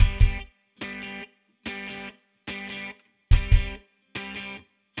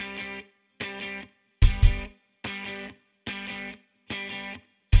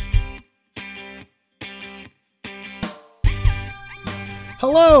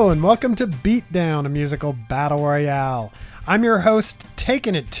Hello and welcome to Beatdown, a musical battle royale. I'm your host,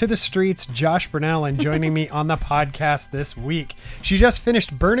 taking it to the streets, Josh Burnell, and joining me on the podcast this week. She just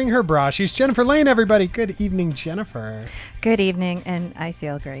finished burning her bra. She's Jennifer Lane, everybody. Good evening, Jennifer. Good evening, and I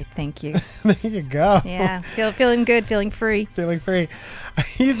feel great. Thank you. There you go. Yeah, feeling good, feeling free. Feeling free.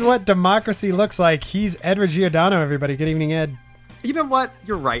 He's what democracy looks like. He's Edward Giordano, everybody. Good evening, Ed. You know what?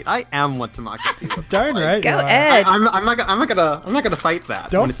 You're right. I am what democracy looks Darn like. right. Go, you are. Ed. I'm not gonna fight that.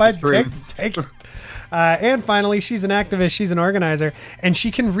 Don't fight. True. Take it. And finally, she's an activist. She's an organizer, and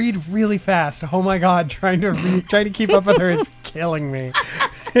she can read really fast. Oh my God, trying to keep up with her is killing me.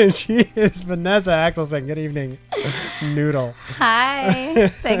 And she is Vanessa Axelson. Good evening, Noodle. Hi.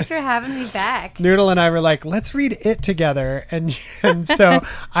 Thanks for having me back. Noodle and I were like, let's read it together, and so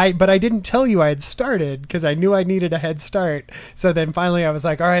I didn't tell you I had started because I knew I needed a head start. So then finally, I was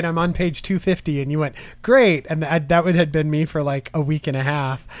like, all right, I'm on page 250, and you went, great, and that would have been me for like a week and a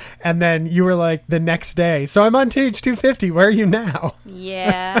half, and then you were like the next day, so I'm on page 250. Where are you now?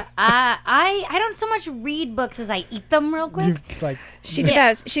 Yeah. I don't so much read books as I eat them real quick. She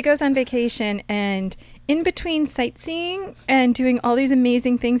does. She goes on vacation, and in between sightseeing and doing all these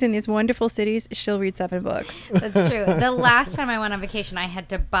amazing things in these wonderful cities, she'll read 7 books. That's true. The last time I went on vacation, I had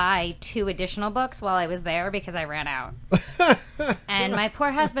to buy 2 additional books while I was there because I ran out. And my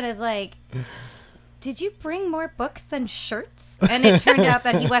poor husband is like, did you bring more books than shirts? And it turned out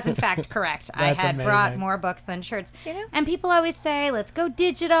that he was in fact correct. I had brought more books than shirts. You know? And people always say, let's go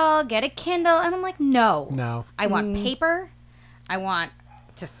digital, get a Kindle. And I'm like, no. I want paper. I want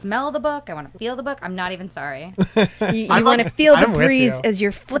to smell the book. I want to feel the book. I'm not even sorry. You want to feel the I'm with breeze you. as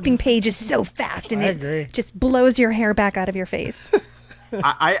you're flipping pages so fast, and I it agree. just blows your hair back out of your face.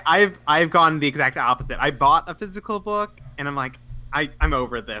 I've gone the exact opposite. I bought a physical book, and I'm like, I'm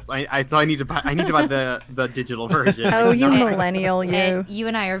over this. So I need to buy the digital version. Oh, you millennial, you. And you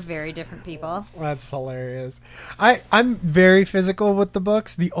and I are very different people. That's hilarious. I'm very physical with the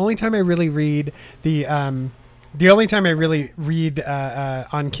books. The only time I really read on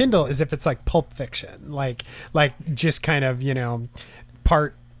Kindle is if it's like pulp fiction, like just kind of,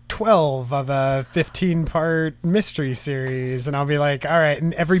 part 12 of a 15-part mystery series, and I'll be like, all right,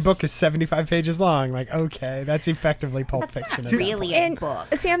 and every book is 75 pages long. Like, okay, that's effectively pulp That's fiction. not really a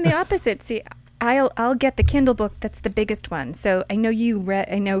book. See, I'm the opposite. See, I'll get the Kindle book that's the biggest one. So I know you read.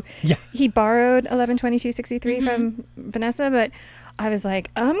 I know he borrowed 11/22/63 from Vanessa, but I was like,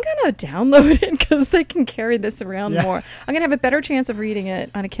 I'm gonna download it because I can carry this around more. I'm gonna have a better chance of reading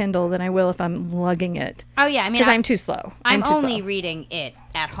it on a Kindle than I will if I'm lugging it. Oh yeah, I mean, because I'm too slow. I'm too only slow. reading it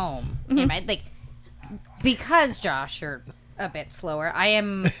at home in my because Josh, you're a bit slower. I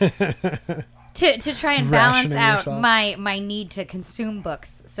am to try and balance Rationing out yourself. my need to consume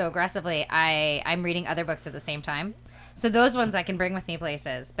books so aggressively. I'm reading other books at the same time. So those ones I can bring with me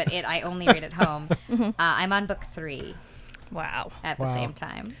places, but I only read at home. I'm on book 3. Wow. At the same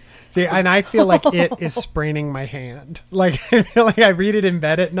time. See, and I feel like it is spraining my hand. Like, I feel like I read it in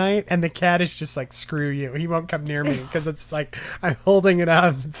bed at night, and the cat is just like, screw you. He won't come near me because it's like I'm holding it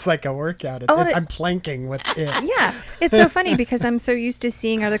up. It's like a workout. I'm planking with it. Yeah. It's so funny because I'm so used to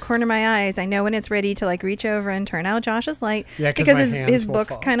seeing out of the corner of my eyes. I know when it's ready to like reach over and turn out Josh's light. Yeah, because my hands his will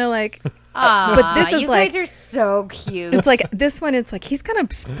book's fall. kind of like... But this is you like... guys are so cute. It's like this one. It's like he's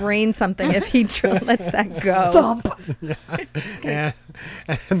gonna sprain something if he lets that go. Yeah.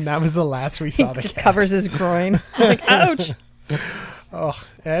 And that was the last we saw the Just cat. covers his groin. Like, ouch. Oh,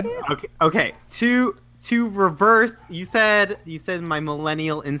 Ed? Okay. To reverse, you said my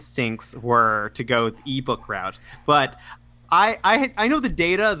millennial instincts were to go the ebook route, but I know the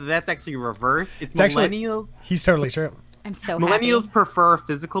data that's actually reversed. It's millennials. He's totally true. I'm so Millennials happy. prefer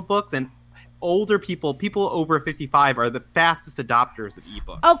physical books, and older people over 55 are the fastest adopters of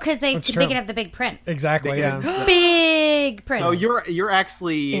ebooks. Oh, because they true. can have the big print. Exactly, yeah. Big print. So you're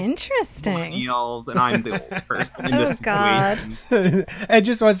actually Interesting. millennials, and I'm the old person in this God. situation. Ed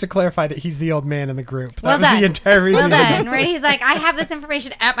just wants to clarify that he's the old man in the group. That Well was done. the entire reason. Well he did done, right? He's like, I have this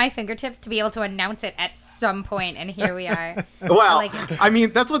information at my fingertips to be able to announce it at some point, and here we are. Well, like it. I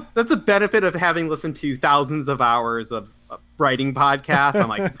mean, that's a benefit of having listened to thousands of hours of writing podcasts. I'm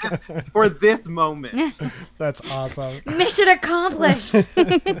like, for this moment. That's awesome. Mission accomplished.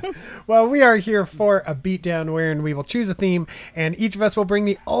 Well, we are here for a beatdown wherein we will choose a theme, and each of us will bring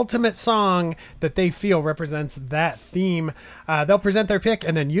the ultimate song that they feel represents that theme. They'll present their pick,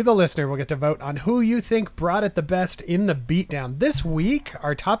 and then you, the listener, will get to vote on who you think brought it the best in the beatdown. This week,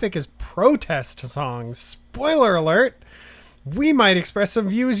 our topic is protest songs. Spoiler alert, we might express some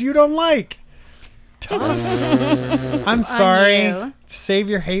views you don't like. I'm sorry. you. Save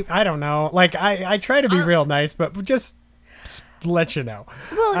your hate. I don't know. Like, I try to be real nice, but just let you know.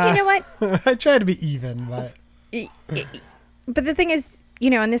 Well, you know what? I try to be even, but But the thing is,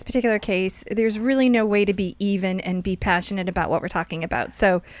 in this particular case, there's really no way to be even and be passionate about what we're talking about.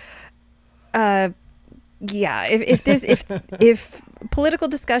 So, if political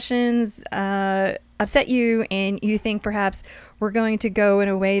discussions upset you and you think perhaps we're going to go in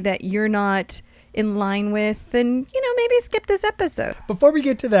a way that you're not in line with, then maybe skip this episode. Before we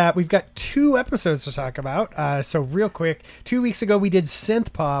get to that, we've got 2 episodes to talk about. So real quick, 2 weeks ago we did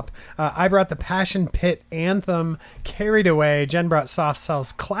synth pop. I brought the Passion Pit anthem, Carried Away. Jen brought Soft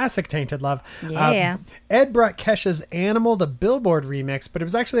Cell's classic Tainted Love. Yeah. Ed brought Kesha's Animal, the Billboard remix, but it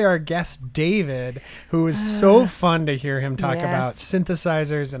was actually our guest David, who was so fun to hear him talk about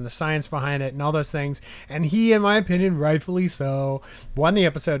synthesizers and the science behind it and all those things. And he, in my opinion, rightfully so, won the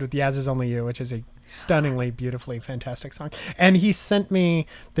episode with Yaz Is Only You, which is a stunningly, beautifully fantastic song. And he sent me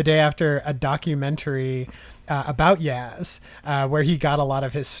the day after a documentary about Yaz, where he got a lot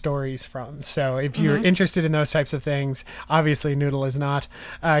of his stories from. So if you're interested in those types of things, obviously Noodle is not,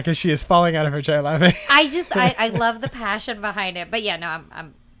 because she is falling out of her chair laughing. I love the passion behind it, but yeah, no,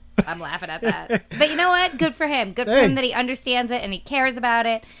 I'm laughing at that. But you know what? Good for him. Good for him that he understands it and he cares about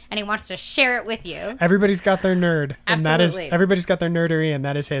it and he wants to share it with you. Everybody's got their nerd. And that is, Absolutely. everybody's got their nerdery, and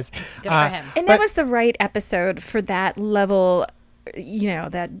that is his. Good for him. And that was the right episode for that level,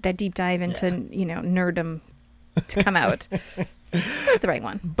 that deep dive into, nerddom to come out. That was the right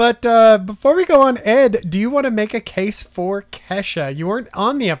one. But before we go on, Ed, do you want to make a case for Kesha? You weren't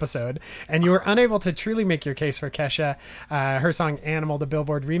on the episode, and you were unable to truly make your case for Kesha, her song Animal, the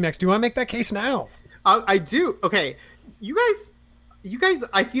Billboard remix. Do you want to make that case now? I do. Okay, you guys.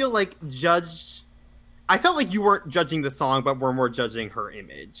 I feel like I felt like you weren't judging the song, but were more judging her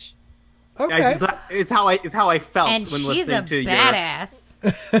image. Okay. Is how I felt And when she's a listening to badass.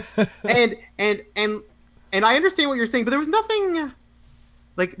 And I understand what you're saying, but there was nothing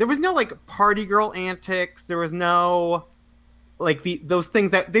there was no party girl antics. There was no those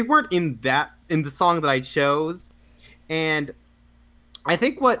things that they weren't in the song that I chose. And I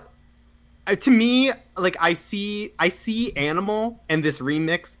think what to me, I see Animal and this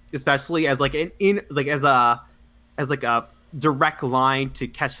remix especially as a direct line to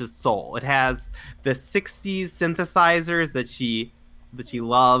Kesha's soul. It has the 60s synthesizers that she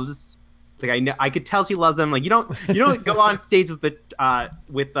loves. I could tell she loves them. You don't go on stage with I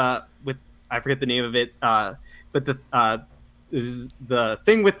forget the name of it, but the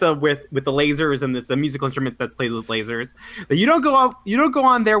thing with the lasers, and it's a musical instrument that's played with lasers. But you don't go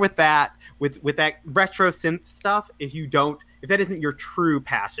on there with that retro synth stuff if that isn't your true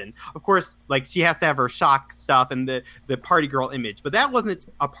passion. Of course, she has to have her shock stuff and the party girl image, but that wasn't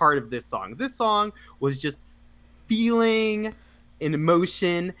a part of this song. This song was just feeling and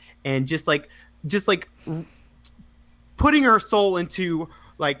emotion and just putting her soul into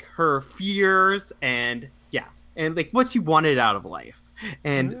her fears and what she wanted out of life.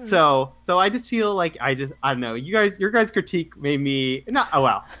 And so I just feel I don't know, your guys' critique made me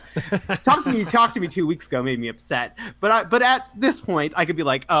talk to me 2 weeks ago made me upset, but at this point I could be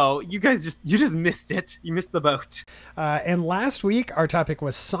you guys you just missed it. You missed the boat. And last week our topic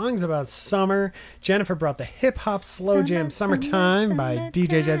was songs about summer. Jennifer brought the hip hop slow jam Summertime by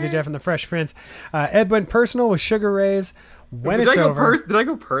DJ Jazzy Jeff and the Fresh Prince. Ed went personal with Sugar Ray's When It's Over. Did I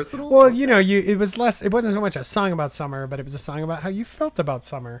go personal? Well, it wasn't so much a song about summer, but it was a song about how you felt about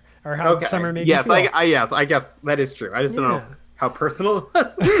summer, or how summer made you feel. Yes, I guess that is true. I just don't know how personal it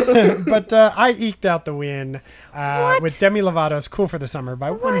was. But I eked out the win with Demi Lovato's Cool for the Summer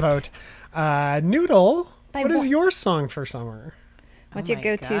by one vote. Noodle, what is your song for summer? What's your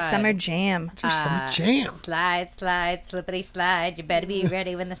go-to summer jam? What's your summer jam? Slide, slide, slippity slide. You better be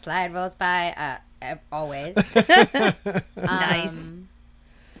ready when the slide rolls by. Always. Nice.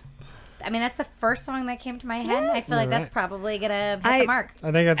 I mean, that's the first song that came to my head. I feel like that's probably gonna hit the mark.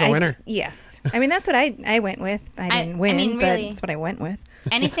 I think that's a winner. Yes. I mean, that's what I went with. I didn't win, but really, that's what I went with.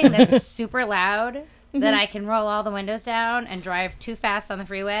 Anything that's super loud that I can roll all the windows down and drive too fast on the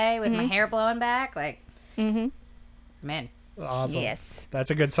freeway with my hair blowing back, man. Awesome. Yes.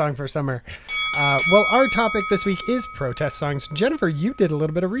 That's a good song for summer. Well, our topic this week is protest songs. Jennifer, you did a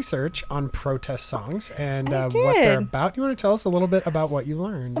little bit of research on protest songs and what they're about. You want to tell us a little bit about what you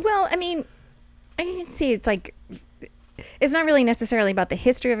learned? Well, I mean, I didn't see it's not really necessarily about the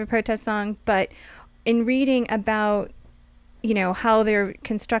history of a protest song, but in reading about, how they're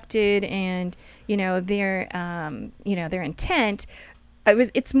constructed and, their intent,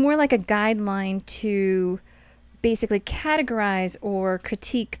 it's more like a guideline to basically categorize or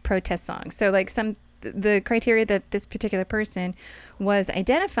critique protest songs. So some the criteria that this particular person was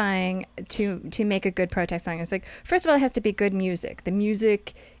identifying to make a good protest song is like, first of all, it has to be good music. The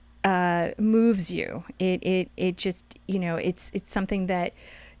music moves you. It just, you know, it's something that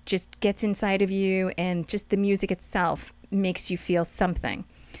just gets inside of you, and just the music itself makes you feel something.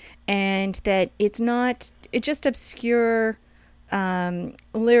 And that it's not just obscure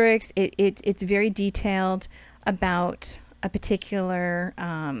lyrics. It's very detailed about a particular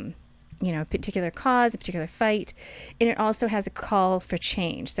particular cause, a particular fight, and it also has a call for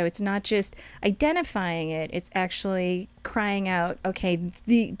change. So it's not just identifying it, it's actually crying out, okay,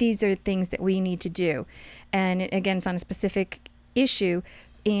 these are things that we need to do. And again, it's on a specific issue,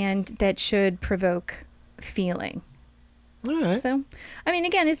 and that should provoke feeling. All right. So, I mean,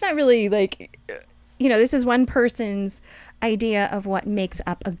 again, it's not really like, this is one person's idea of what makes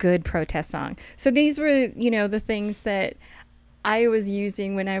up a good protest song. So these were, the things that I was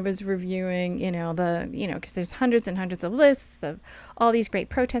using when I was reviewing, because there's hundreds and hundreds of lists of all these great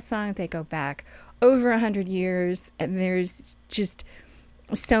protest songs. They go back over 100 years, and there's just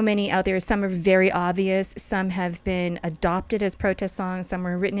so many out there. Some are very obvious. Some have been adopted as protest songs. Some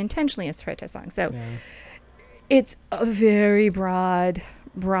were written intentionally as protest songs. So it's a very broad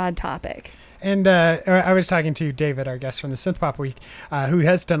topic. And I was talking to David, our guest from the Synth Pop Week, who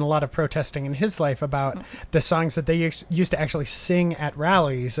has done a lot of protesting in his life about the songs that they used to actually sing at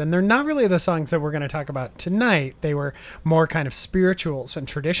rallies. And they're not really the songs that we're going to talk about tonight. They were more kind of spirituals and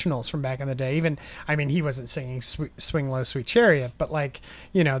traditionals from back in the day. Even, I mean, he wasn't singing Swing Low, Sweet Chariot, but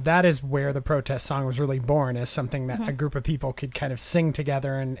that is where the protest song was really born, as something that a group of people could kind of sing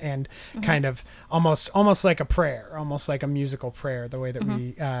together and kind of almost like a prayer, almost like a musical prayer, the way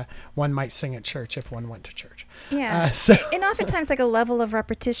that one might sing at church if one went to church. Yeah. And oftentimes like a level of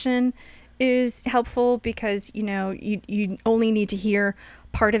repetition is helpful, because you only need to hear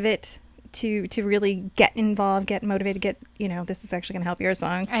part of it to really get involved, get motivated, this is actually going to help your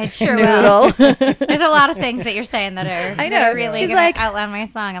song. I sure will. There's a lot of things that you're saying that are, I know, that are really she's going like, to outline my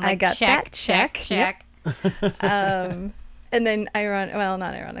song. I'm like, I got check, that, check. check. And then not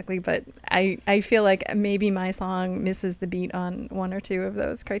ironically, but I feel like maybe my song misses the beat on one or two of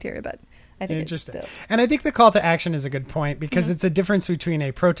those criteria, but I think interesting. It's still. And I think the call to action is a good point, because it's a difference between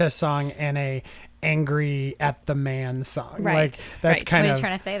a protest song and a angry at the man song. Right. Like that's Right. kind What are of you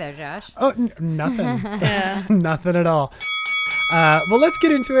trying to say there, Josh? Oh, nothing. Yeah. Nothing at all. Well, let's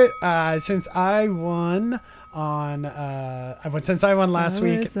get into it. Since I won last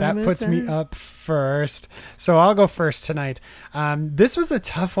week, that puts me up first. So I'll go first tonight. This was a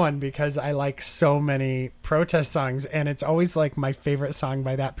tough one because I like so many protest songs, and it's always like my favorite song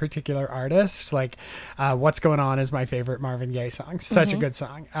by that particular artist. Like, What's Going On is my favorite Marvin Gaye song. Such a good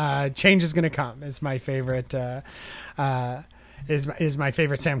song. Change Is Gonna Come is my favorite. Is my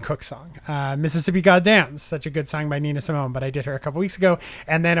favorite Sam Cooke song. Mississippi Goddamn, such a good song by Nina Simone, but I did her a couple weeks ago.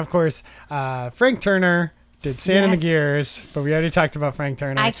 And then, of course, Frank Turner did Sand in the Gears, but we already talked about Frank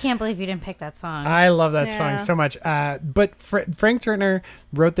Turner. I can't believe you didn't pick that song. I love that song so much. But Frank Turner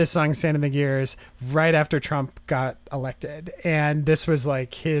wrote this song, Sand in the Gears, right after Trump got elected. And this was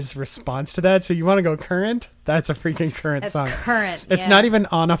like his response to that. So you want to go current? That's a freaking current song. Current. It's not even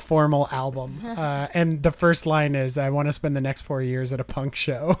on a formal album. And the first line is, I want to spend the next 4 years at a punk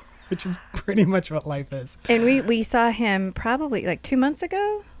show, which is pretty much what life is. And we saw him probably like 2 months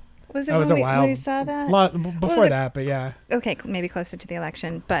ago. Was it that was when a while. we saw that? Before that, but yeah. Okay, maybe closer to the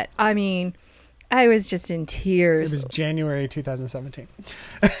election. But I mean, I was just in tears. It was January 2017.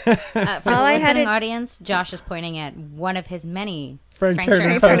 For the listening audience, Josh is pointing at one of his many Frank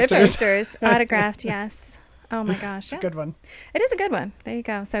Turner posters. Autographed, yes. Oh my gosh. It's a good one. It is a good one. There you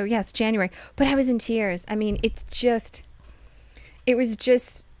go. So yes, January. But I was in tears. I mean, it was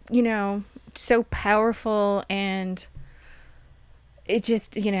just, so powerful, and it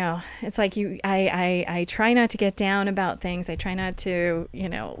just, it's like I try not to get down about things. I try not to,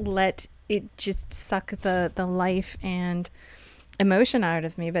 let it just suck the life and emotion out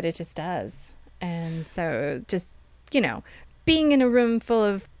of me, but it just does. And so just, being in a room full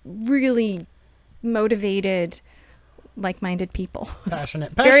of really motivated, like-minded people,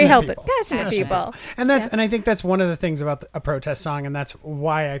 passionate people, and I think that's one of the things about a protest song, and that's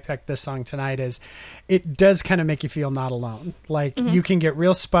why I picked this song tonight, is it does kind of make you feel not alone. Like you can get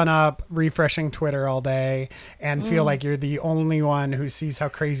real spun up refreshing Twitter all day and feel like you're the only one who sees how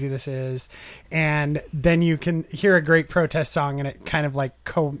crazy this is, and then you can hear a great protest song and it kind of like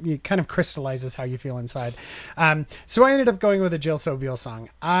it kind of crystallizes how you feel inside. So I ended up going with a Jill Sobule song.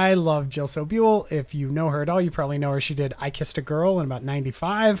 I love Jill Sobule. If you know her at all, you probably know her. She did did I Kissed a Girl in about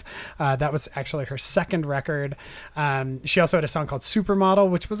 95. That was actually her second record. She also had a song called Supermodel,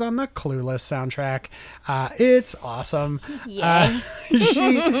 which was on the Clueless soundtrack. It's awesome.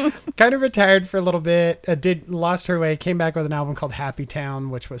 She kind of retired for a little bit, lost her way, came back with an album called Happy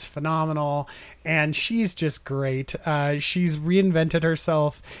Town, which was phenomenal. And she's just great. She's reinvented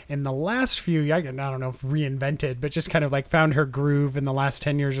herself in the last few, I don't know if reinvented, but just kind of like found her groove in the last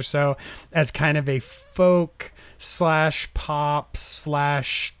 10 years or so as kind of a folk / pop /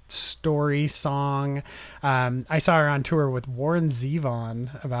 story song. I saw her on tour with Warren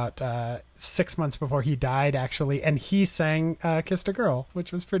Zevon about 6 months before he died, actually, and he sang Kissed a Girl,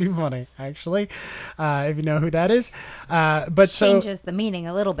 which was pretty funny, actually, if you know who that is. But changes the meaning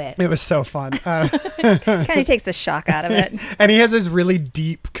a little bit. It was so fun. Kind of takes the shock out of it. And he has this really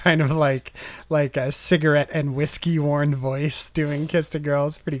deep kind of like a cigarette and whiskey worn voice doing Kissed a Girl.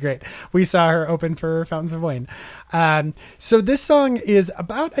 It's pretty great. We saw her open for Fountains of Wayne. So this song is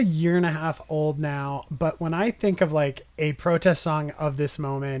about a year and a half old now, but when I think of like a protest song of this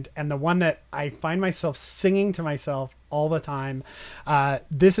moment and the one that I find myself singing to myself all the time,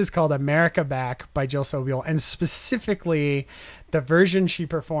 this is called America Back by Jill Sobule, and specifically the version she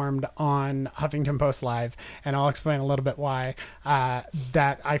performed on Huffington Post Live, and I'll explain a little bit why,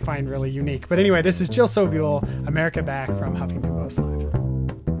 that I find really unique. But anyway, this is Jill Sobule, America Back from Huffington Post Live.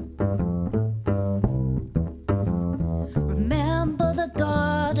 Remember the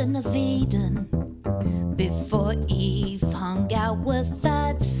Garden of Eden, before Eve hung out with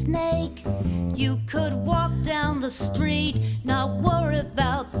that snake. You could walk down the street, not worry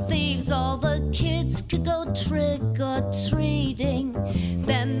about thieves. All the kids could go trick-or-treating.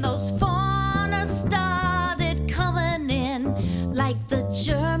 Then those foreigners started coming in, like the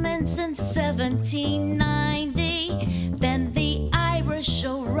Germans in 1790. Then the Irish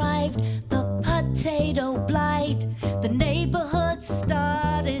arrived, the potato blight. The neighborhood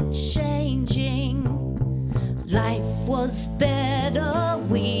started changing. Life was better,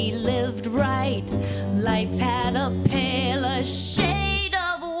 we lived right. Life had a paler shade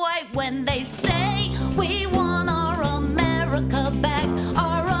of white. When they say we want our America back,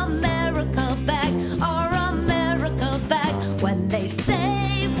 our America back, our America back. When they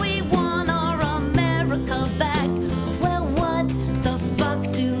say we want our America back, well, what the fuck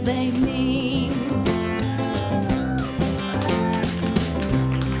do they mean?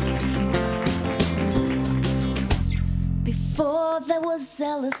 Before there was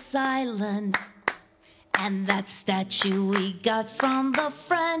Ellis Island and that statue we got from the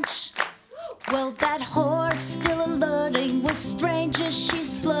French, well, that whore's still alerting with strangers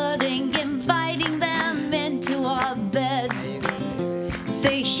she's flirting, inviting them into our beds.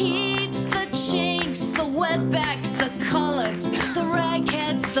 The heaps, the chinks, the wetbacks, the coloreds, the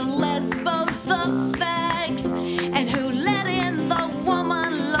ragheads, the lesbos, the fags, and who let in the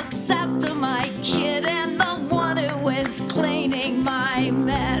woman looks after my kid and the one who is cleaning my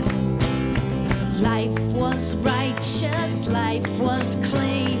mess. Life was righteous, life was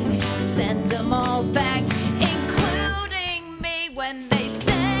clean. Send them all back, including me. When they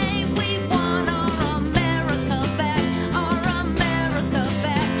say we want our America back, our America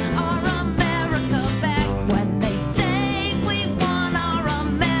back, our America back. When they say we want our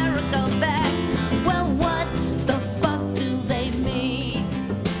America back, well, what the fuck do they mean?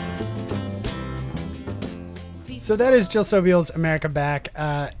 So that is Jill Sobule's America Back.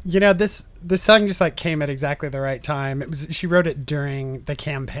 This song just like came at exactly the right time. She wrote it during the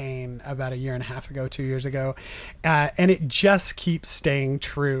campaign about a year and a half ago, 2 years ago, and it just keeps staying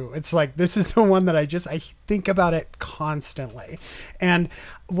true. It's like this is the one that I think about it constantly. And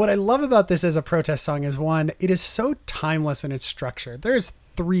what I love about this as a protest song is, one, it is so timeless in its structure. There's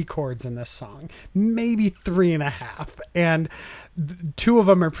 3 chords in this song, maybe 3.5, and 2 of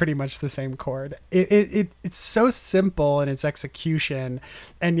them are pretty much the same chord. It's so simple in its execution,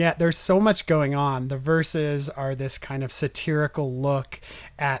 and yet there's so much going on. The verses are this kind of satirical look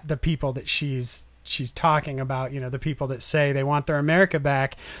at the people that she's talking about, the people that say they want their America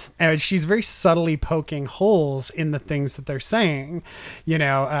back, and she's very subtly poking holes in the things that they're saying.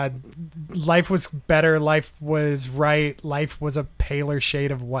 Life was better, life was right, life was a paler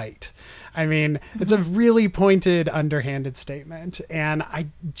shade of white. I mean, it's a really pointed, underhanded statement, and it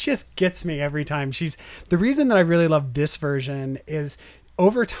just gets me every time. The reason that I really love this version is,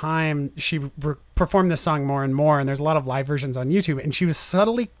 over time, she performed this song more and more, and there's a lot of live versions on YouTube, and she was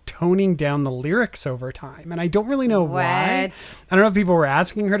subtly toning down the lyrics over time, and I don't really know why. I don't know if people were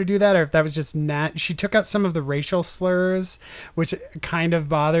asking her to do that, or if that was just she took out some of the racial slurs, which kind of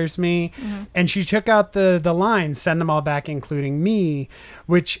bothers me, and she took out the lines, send them all back, including me,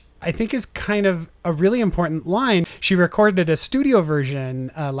 which I think is kind of a really important line. She recorded a studio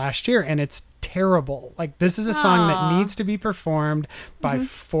version last year, and it's terrible. Like, this is a song that needs to be performed by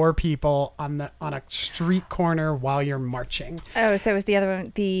 4 people on a street corner while you're marching. Oh, so it was the other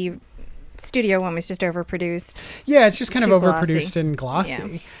one, the studio one was just overproduced. Yeah, it's just kind of Too overproduced glossy. and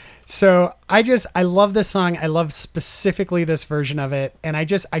glossy. Yeah. So I love this song. I love specifically this version of it. And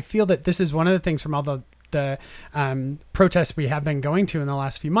I feel that this is one of the things from all the protests we have been going to in the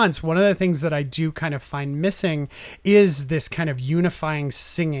last few months. One of the things that I do kind of find missing is this kind of unifying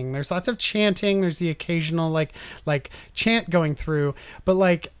singing. There's lots of chanting. There's the occasional like chant going through, but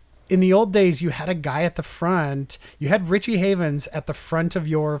like, in the old days, you had a guy at the front. You had Richie Havens at the front of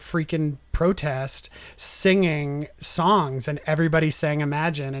your freaking protest singing songs, and everybody sang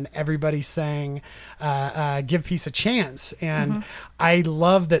Imagine, and everybody sang Give Peace a Chance. And I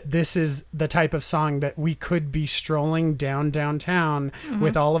love that this is the type of song that we could be strolling downtown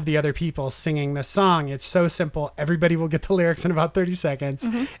with all of the other people singing this song. It's so simple. Everybody will get the lyrics in about 30 seconds,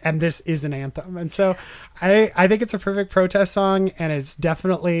 and this is an anthem. And so I think it's a perfect protest song, and it's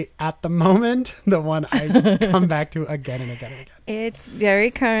definitely, at the moment, the one I come back to again and again and again. It's very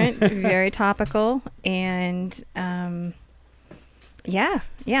current, very topical, and yeah.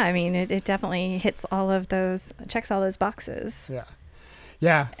 I mean, it definitely hits checks all those boxes.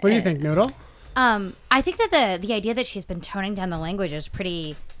 Yeah. What do you think, Noodle? I think that the idea that she's been toning down the language is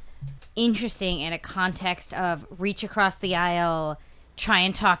pretty interesting in a context of reach across the aisle, try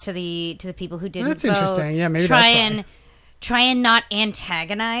and talk to the people who didn't That's vote. interesting. Yeah, maybe Try and not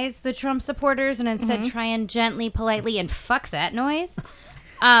antagonize the Trump supporters, and instead try and gently, politely, and fuck that noise.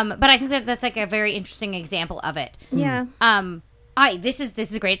 But I think that's like a very interesting example of it. Yeah. This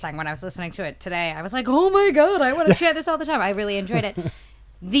is a great song. When I was listening to it today, I was like, oh my God, I want to chant this all the time. I really enjoyed it.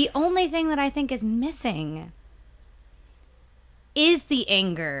 The only thing that I think is missing is the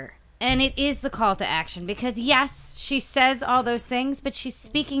anger, and it is the call to action, because yes, she says all those things, but she's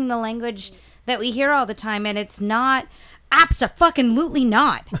speaking the language that we hear all the time, and it's not abso-fucking-lutely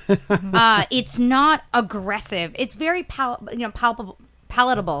not. It's not aggressive. It's very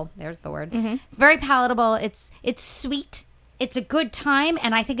palatable. There's the word. It's very palatable. It's sweet. It's a good time,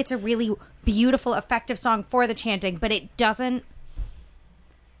 and I think it's a really beautiful, effective song for the chanting, but it doesn't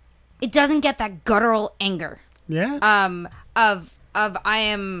get that guttural anger. Yeah. Of I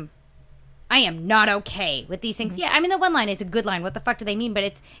am not okay with these things. Yeah, I mean, the one line is a good line. What the fuck do they mean?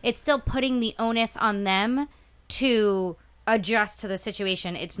 But it's still putting the onus on them to adjust to the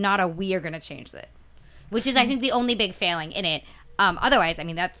situation. It's not a we are going to change it, which is, I think, the only big failing in it. Otherwise, I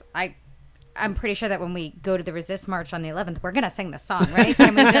mean, I'm pretty sure that when we go to the Resist March on the 11th, we're going to sing the song, right?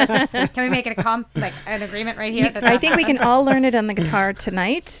 Can we make it an agreement right here? I think we can all learn it on the guitar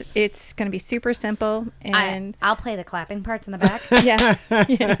tonight. It's going to be super simple, and I'll play the clapping parts in the back. yeah.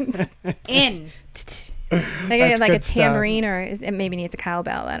 In. Like a good stuff. tambourine, or it maybe needs a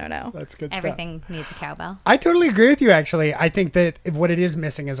cowbell. I don't know. That's good stuff. Everything needs a cowbell. I totally agree with you, actually. I think that what it is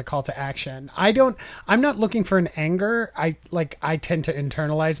missing is a call to action. I'm not looking for an anger. I tend to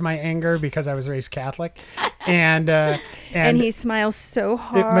internalize my anger because I was raised Catholic, and he smiles so it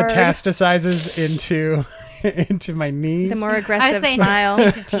hard. metastasizes into my knees. The more I was aggressive saying smile.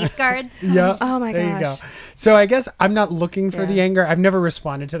 into teeth guards. Yeah. Oh my There you gosh. go. So I guess I'm not looking for the Yeah. anger. I've never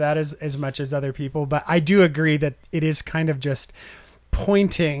responded to that as much as other people, but I do agree that it is kind of just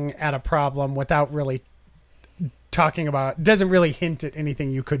pointing at a problem without really talking about, doesn't really hint at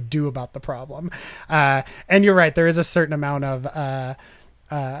anything you could do about the problem. And you're right. There is a certain amount of,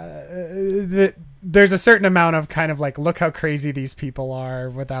 there's a certain amount of kind of like, look how crazy these people are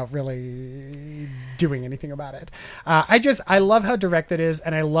without really doing anything about it. I love how direct it is,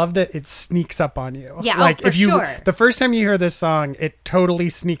 and I love that it sneaks up on you. Yeah, like for sure. The first time you hear this song, it totally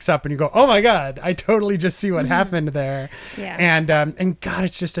sneaks up and you go, oh my God, I totally just see what happened there. Yeah. And God,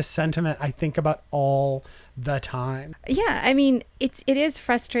 it's just a sentiment I think about all the time. Yeah, I mean, it is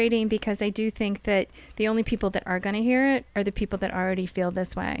frustrating because I do think that the only people that are going to hear it are the people that already feel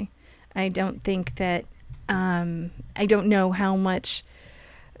this way. I don't think that, I don't know how much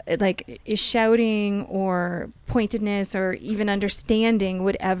like shouting or pointedness or even understanding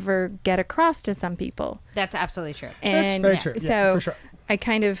would ever get across to some people. That's absolutely true. And That's very true. So Yeah, for sure. I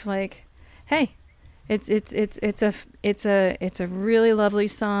kind of like, hey, it's a really lovely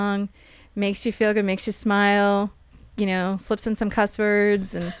song. Makes you feel good, makes you smile, slips in some cuss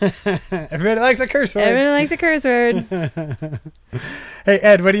words, and Everybody likes a curse word. everyone likes a curse word. Hey,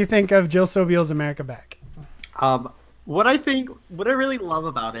 Ed, what do you think of Jill Sobiel's America Back? What I really love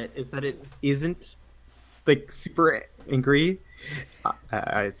about it is that it isn't like super angry.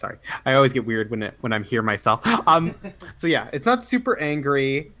 Sorry, I always get weird when I'm here myself. So yeah, it's not super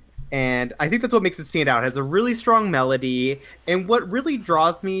angry. And I think that's what makes it stand out. It has a really strong melody, and what really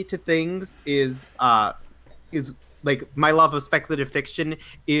draws me to things is like my love of speculative fiction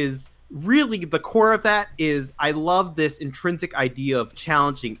is really the core of that is I love this intrinsic idea of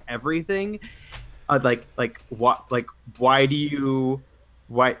challenging everything. Why do you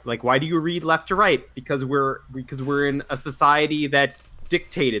read left to right? Because we're in a society that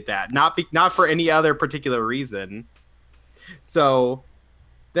dictated that, not for any other particular reason. So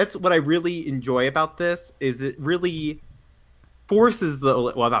that's what I really enjoy about this is it really forces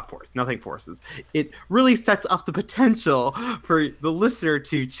nothing forces. It really sets up the potential for the listener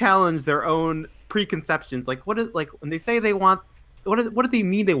to challenge their own preconceptions. Like what is like when they say they want what do they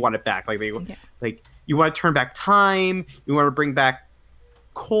mean they want it back? Like like you want to turn back time, you want to bring back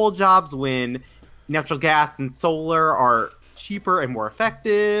coal jobs when natural gas and solar are cheaper and more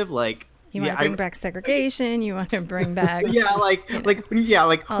effective. Like you want to bring back segregation. You want to bring back what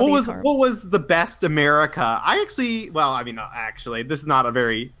was the best America? Actually, this is not a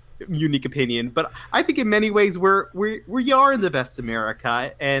very unique opinion, but I think in many ways we are in the best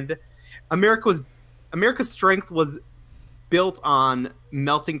America, and America's strength was built on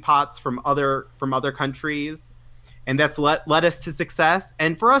melting pots from other countries, and that's led us to success.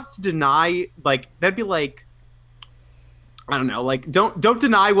 And for us to deny, like, that'd be like, I don't know, like don't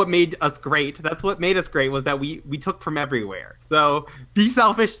deny what made us great. That's what made us great, was that we took from everywhere. So be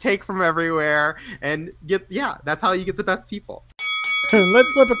selfish, take from everywhere, and that's how you get the best people. Let's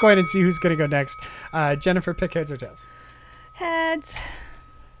flip a coin and see who's going to go next. Jennifer, pick heads or tails. Heads.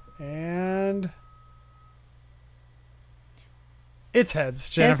 And it's heads.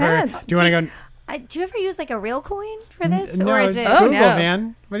 Jennifer, It's heads. Do you want to go? Do you ever use like a real coin for this, No, or is it's it? Google, no.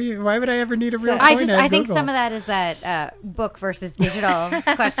 man. Why would I ever need a real coin? I think Google? some of that is that book versus digital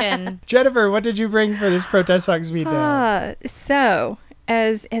question. Jennifer, what did you bring for this protest song speed down? So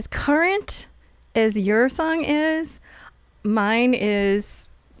as current as your song is, mine is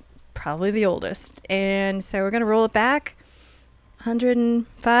probably the oldest, and so we're gonna roll it back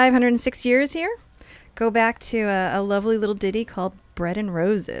 105, 106 years here. Go back to a lovely little ditty called "Bread and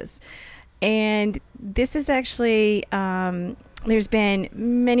Roses." And this is actually, there's been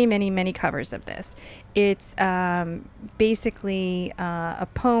many covers of this. It's basically a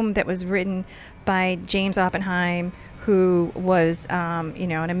poem that was written by James Oppenheim, who was,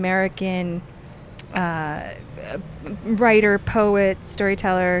 an American writer, poet,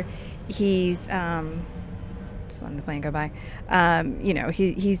 storyteller. He's, just letting the plane go by.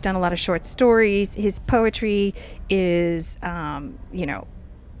 He's done a lot of short stories. His poetry is,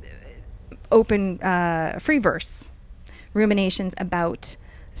 open, free verse, ruminations about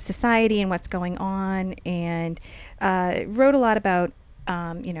society and what's going on, and wrote a lot about,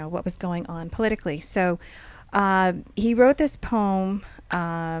 what was going on politically. So he wrote this poem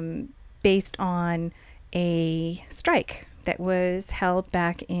based on a strike that was held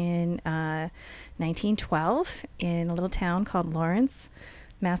back in 1912 in a little town called Lawrence,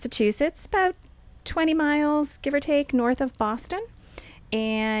 Massachusetts, about 20 miles, give or take, north of Boston.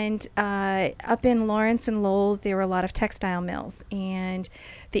 And up in Lawrence and Lowell, there were a lot of textile mills, and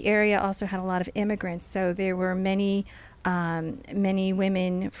the area also had a lot of immigrants. So there were many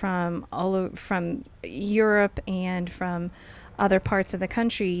women from from Europe and from other parts of the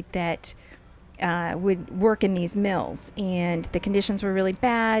country that would work in these mills, and the conditions were really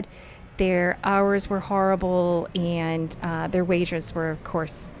bad. Their hours were horrible, and their wages were, of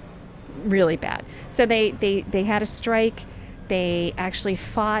course, really bad. So they had a strike. They actually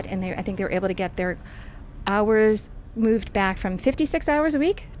fought, and I think they were able to get their hours moved back from 56 hours a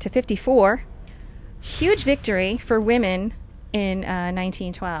week to 54. Huge victory for women in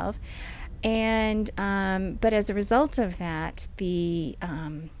 1912. And but as a result of that, the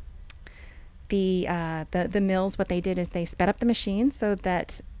mills, what they did is they sped up the machines so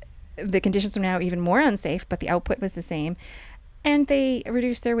that the conditions were now even more unsafe, but the output was the same, and they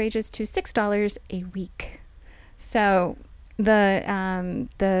reduced their wages to $6 a week. So So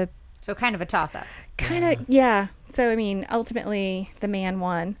kind of a toss-up. Yeah. So I mean, ultimately the man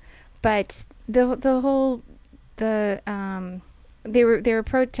won, but they were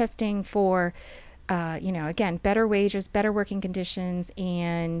protesting for, again, better wages, better working conditions,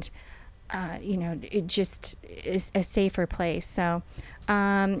 and it just is a safer place. So,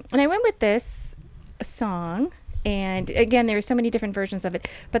 and I went with this song, and again, there are so many different versions of it,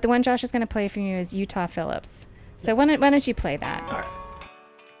 but the one Josh is going to play for you is Utah Phillips. So why don't you play that?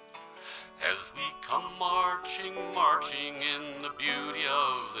 As we come marching in the beauty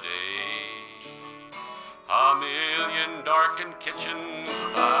of the day, a million darkened kitchens,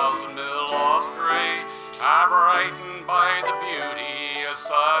 1,000 mill lost gray, are brightened by the beauty of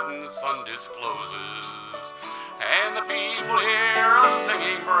sudden sun discloses, and the people hear us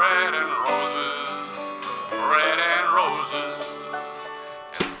singing bread and roses, bread and roses.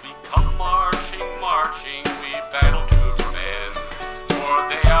 As we come marching, marching, we battle to men, for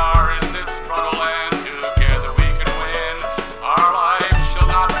they are in this struggle, and together we can win. Our lives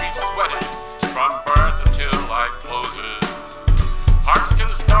shall not be sweated from birth until life closes. Hearts can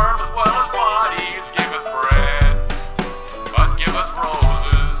starve as well as bodies. Give us bread, but give us roses.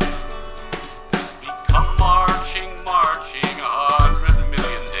 As we come marching, marching, 100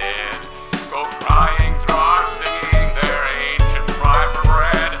 million dead go crying through our singing their ancient cry for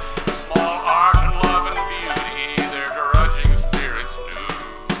bread. Small art and love and beauty, their grudging spirits knew.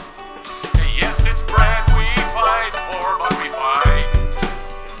 Yes, it's bread we fight for, but we fight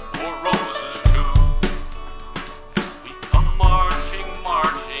for roses too. As we come marching,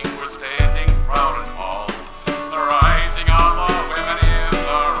 marching, we're standing proud and tall. The rising of the women is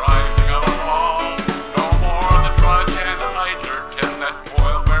the rising of us all. No more the drudge and the idler can that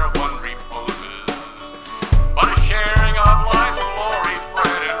toil where one reposes, but a sharing of life's glory,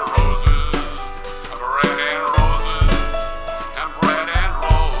 bread and roses, bread and roses, and bread and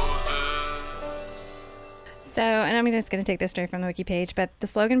roses. So, and I'm just going to take this straight from the wiki page, but the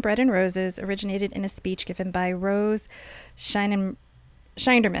slogan "Bread and Roses" originated in a speech given by Rose Schneiderman.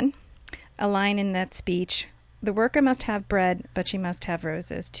 A line in that speech: "The worker must have bread, but she must have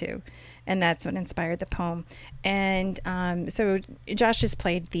roses too," and that's what inspired the poem. And so Josh just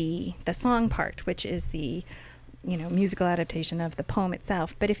played the song part, which is the musical adaptation of the poem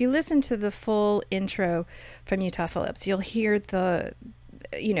itself. But if you listen to the full intro from Utah Phillips, you'll hear the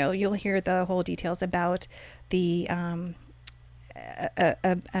whole details about the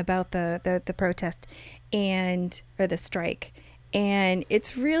protest or the strike. And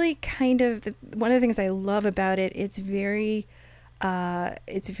it's really kind of one of the things I love about it. It's very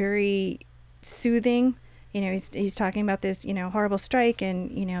soothing. He's talking about this, horrible strike,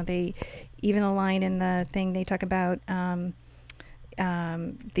 and they even a line in the thing they talk about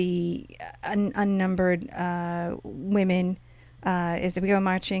the unnumbered women. Is we go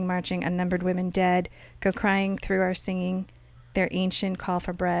marching, marching, unnumbered women dead, go crying through our singing, their ancient call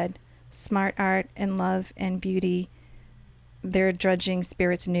for bread, smart art and love and beauty, their drudging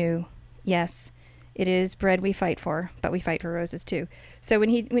spirits knew. Yes, it is bread we fight for, but we fight for roses too. So when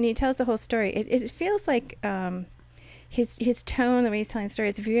he tells the whole story, it feels like his tone, the way he's telling the story,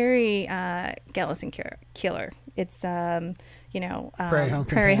 it's very Gallus and Keeler. It's Prairie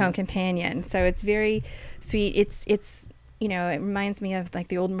Home Companion. So it's very sweet. It's it reminds me of like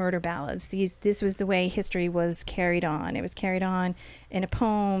the old murder ballads. This was the way history was carried on. It was carried on in a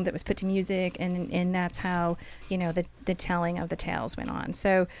poem that was put to music, and that's how the telling of the tales went on.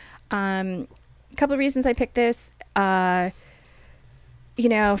 So a couple of reasons I picked this.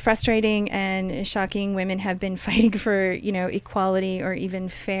 Frustrating and shocking. Women have been fighting for equality or even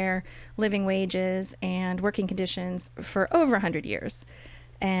fair living wages and working conditions for over 100 years.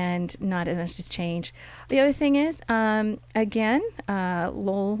 And not as much has changed. The other thing is, again,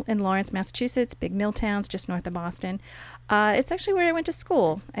 Lowell in Lawrence, Massachusetts, big mill towns just north of Boston. It's actually where I went to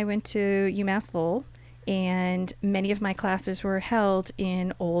school. I went to UMass Lowell, and many of my classes were held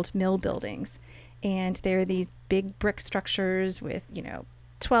in old mill buildings. And there are these big brick structures with,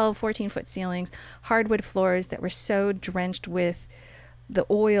 12, 14-foot ceilings, hardwood floors that were so drenched with the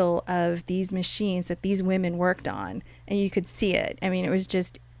oil of these machines that these women worked on, and you could see it. I mean, it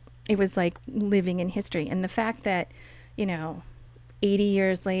was like living in history. And the fact that, 80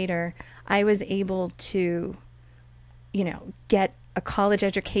 years later, I was able to, get a college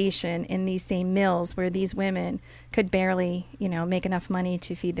education in these same mills where these women could barely, make enough money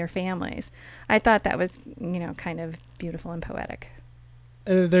to feed their families. I thought that was, kind of beautiful and poetic.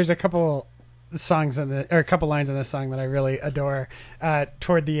 There's a couple songs a couple lines in this song that I really adore.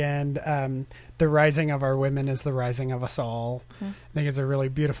 Toward the end, the rising of our women is the rising of us all. I think it's a really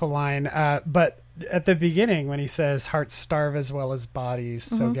beautiful line. But at the beginning, when he says hearts starve as well as bodies,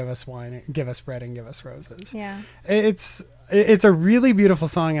 so give us wine, give us bread, and give us roses. Yeah, it's a really beautiful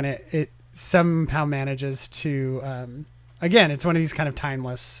song, and it somehow manages to again, it's one of these kind of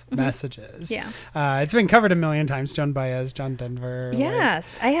timeless messages. Yeah. It's been covered a million times. Joan Baez, John Denver. Yes.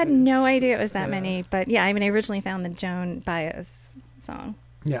 I had no idea it was that many. But yeah, I originally found the Joan Baez song.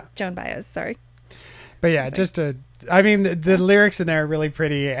 Yeah. Joan Baez, sorry. But yeah, the lyrics in there are really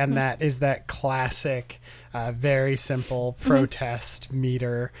pretty. And that is that classic, very simple protest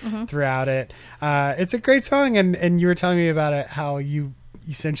meter throughout it. It's a great song. And you were telling me about it, how you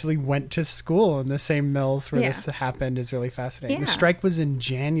essentially went to school in the same mills where this happened is really fascinating. The strike was in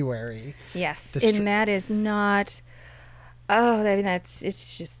January. Yes, and that is not Oh, I mean,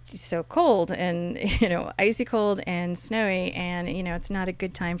 it's just so cold and, icy cold and snowy. And, it's not a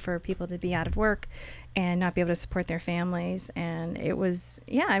good time for people to be out of work and not be able to support their families. And it was,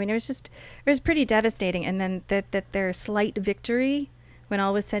 it was pretty devastating. And then that their slight victory when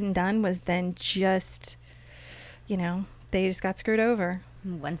all was said and done was then just, they just got screwed over.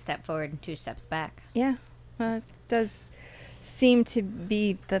 One step forward and 2 steps back. Yeah. Well, it does seem to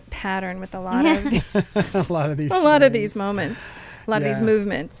be the pattern with a lot of a lot of these moments, a lot of these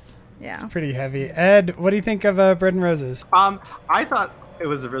movements. Yeah, it's pretty heavy. Ed, what do you think of Bread and Roses? I thought it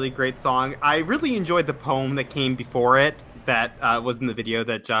was a really great song. I really enjoyed the poem that came before it that was in the video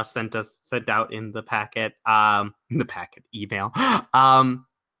that Josh sent out in the packet email.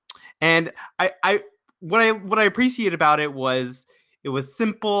 And what I appreciate about it was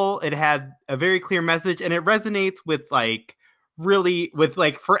simple. It had a very clear message, and it resonates with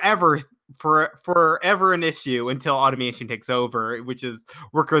forever an issue until automation takes over, which is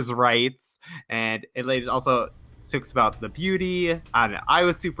workers' rights. And it also talks about the beauty. I don't know. I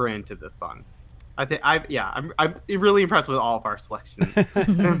was super into this song. I'm really impressed with all of our selections.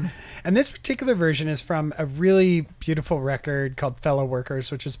 And this particular version is from a really beautiful record called Fellow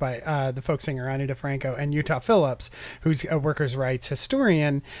Workers, which is by the folk singer Ani DeFranco and Utah Phillips, who's a workers' rights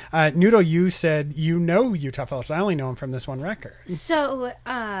historian. Noodle, you said Utah Phillips. I only know him from this one record. So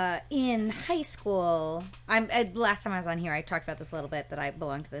in high school, last time I was on here, I talked about this a little bit, that I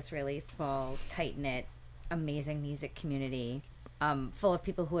belong to this really small, tight-knit, amazing music community. Full of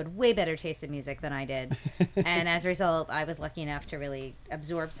people who had way better taste in music than I did. And as a result, I was lucky enough to really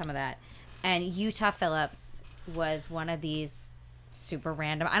absorb some of that. And Utah Phillips was one of these super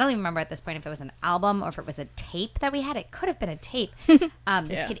random. I don't even remember at this point if it was an album or if it was a tape that we had. It could have been a tape.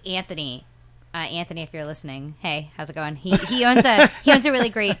 This kid, Anthony, if you're listening, hey, how's it going? He owns a really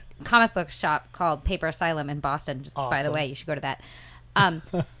great comic book shop called Paper Asylum in Boston. Just by the way, you should go to that.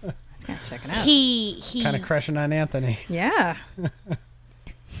 Yeah, check it out. He kind of crushing on Anthony. Yeah.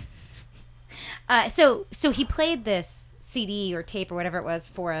 So he played this CD or tape or whatever it was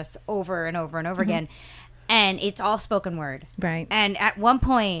for us over and over and over again, and it's all spoken word. Right. And at one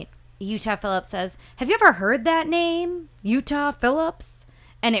point, Utah Phillips says, "Have you ever heard that name, Utah Phillips?"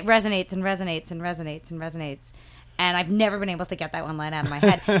 And it resonates and resonates and resonates and resonates. And I've never been able to get that one line out of my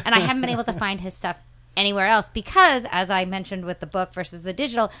head, and I haven't been able to find his stuff anywhere else because, as I mentioned with the book versus the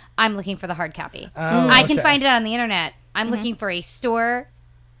digital, I'm looking for the hard copy. I can find it on the internet. I'm looking for a store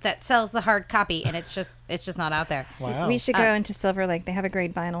that sells the hard copy, and it's just not out there. Wow. We should go into Silver Lake. They have a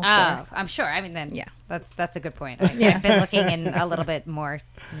great vinyl Oh, store. I'm sure. I mean, then Yeah. that's a good point. I've been looking in a little bit more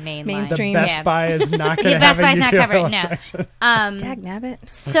Mainstream. The Best Buy is not going to Best have Buy's a not Utah covered. Phillips No. section. Dag nabbit.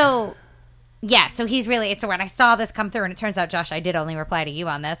 So he's really, so when I saw this come through, and it turns out, Josh, I did only reply to you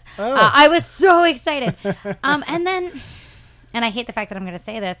on this. I was so excited. And I hate the fact that I'm going to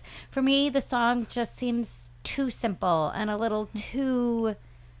say this. For me, the song just seems too simple and a little too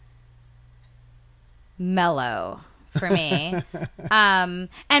mellow for me.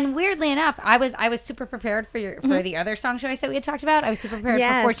 And weirdly enough, I was super prepared for the other song choice that we had talked about. I was super prepared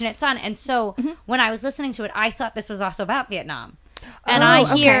for Fortunate Son. And so when I was listening to it, I thought this was also about Vietnam. And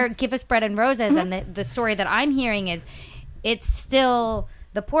I hear Give Us Bread and Roses, and the story that I'm hearing is it's still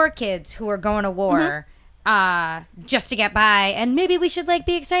the poor kids who are going to war just to get by, and maybe we should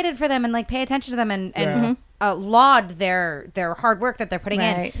be excited for them and pay attention to them and laud their hard work that they're putting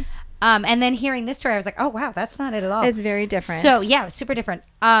in. And then hearing this story, I was like, oh wow, that's not it at all. It's very different. So yeah, it was super different.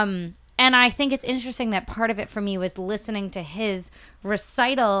 And I think it's interesting that part of it for me was listening to his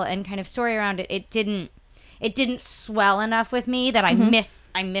recital and kind of story around it. It didn't swell enough with me that I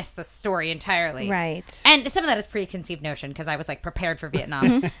missed the story entirely. Right. And some of that is preconceived notion because I was prepared for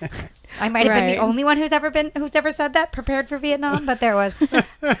Vietnam. I might have been the only one who's ever said that, prepared for Vietnam, but there was.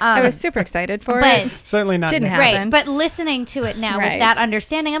 I was super excited for it. Certainly not. Didn't next. happen. Right, but listening to it now with that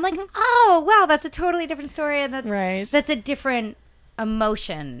understanding, I'm like, oh wow, that's a totally different story, and that's a different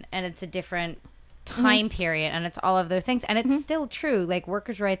emotion, and it's a different time period, and it's all of those things, and it's still true.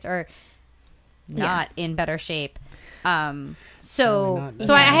 Workers' rights are not in better shape. So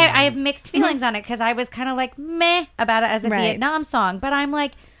I have mixed feelings on it because I was kind of meh about it as a Vietnam song, but I'm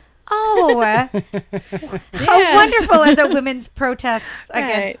like, oh, how wonderful as a women's protest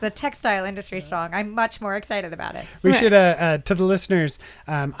against the textile industry song. I'm much more excited about it. We should, to the listeners,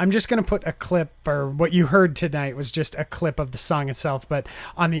 I'm just going to put a clip, or what you heard tonight was just a clip of the song itself. But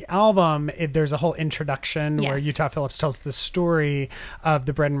on the album, there's a whole introduction where Utah Phillips tells the story of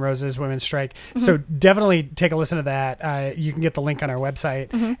the Bread and Roses women's strike. So definitely take a listen to that. You can get the link on our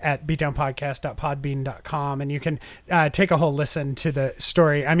website at beatdownpodcast.podbean.com, and you can take a whole listen to the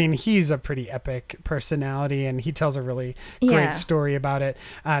story. I mean, he's a pretty epic personality, and he tells a really Yeah. great story about it.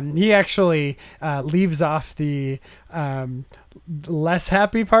 He actually leaves off the less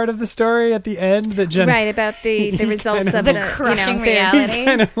happy part of the story at the end that Jen Right, about the results of The the crushing their- reality.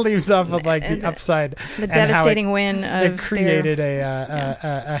 kind of leaves off with like the upside, the and how devastating win of it created their,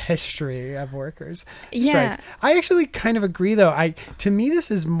 a history of workers Yeah. strikes. I actually kind of agree, though. To me,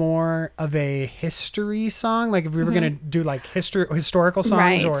 this is more of a history song. Like if we were going to do like historical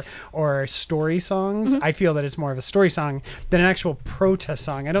songs Right. or story songs, I feel that it's more of a story song than an actual protest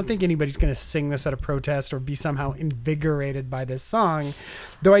song. I don't think anybody's going to sing this at a protest or be somehow invigorated by this song,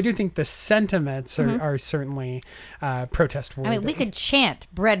 though I do think the sentiments are certainly protest worthy. I mean, we could chant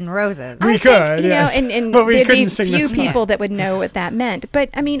 "Bread and Roses." We could, you yes. know, and But we there'd be couldn't sing the few song. people that would know what that meant. But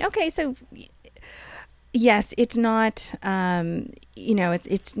I mean, okay, so yes, it's not,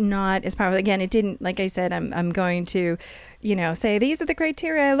 it's not as powerful. Again, it didn't, like I said, I'm going to, say these are the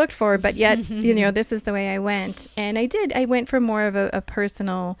criteria I looked for, but yet, this is the way I went. And I went for more of a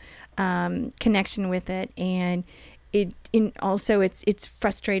personal connection with it. And also it's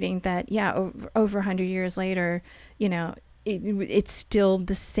frustrating that, over 100 years later, it's still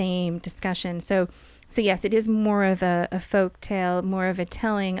the same discussion. So yes, it is more of a folk tale, more of a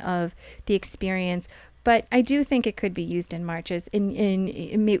telling of the experience. But I do think it could be used in marches.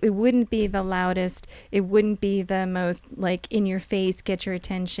 It wouldn't be the loudest. It wouldn't be the most like in your face, get your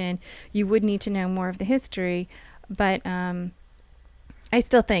attention. You would need to know more of the history. But I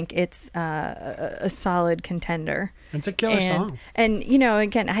still think it's a solid contender. It's a killer song. And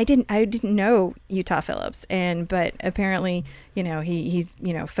again, I didn't know Utah Phillips, but apparently, he's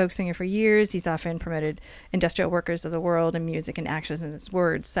folk singer for years. He's often promoted industrial workers of the world and music and actions in his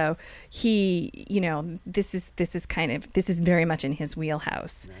words. So he, this is very much in his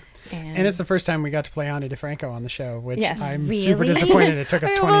wheelhouse. Yeah. And it's the first time we got to play Ani DeFranco on the show, which Yes. I'm Really? super disappointed. It took us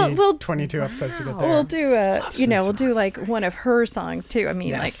We'll- 22 episodes to get there. We'll do we'll do like one of her songs too. I mean,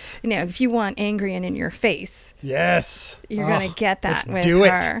 Yes. like, if you want angry and in your face, Yes. you're gonna get that let's with do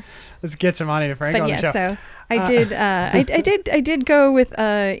her. It. Let's get some Ani DeFranco But on yeah, the show. so I did go with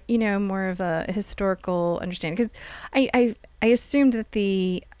more of a historical understanding, because I assumed that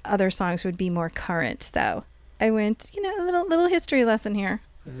the other songs would be more current. So I went, a little history lesson here.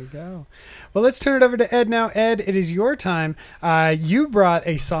 There we go. Well, let's turn it over to Ed now. Ed, it is your time. You brought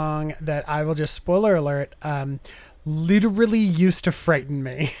a song that I will just spoiler alert. Literally used to frighten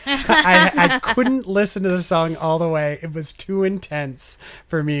me. I couldn't listen to the song all the way. It was too intense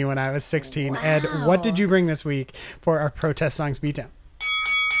for me when I was 16. Wow. Ed, what did you bring this week for our Protest Songs Beatdown?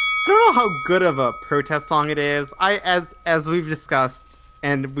 I don't know how good of a protest song it is. As we've discussed,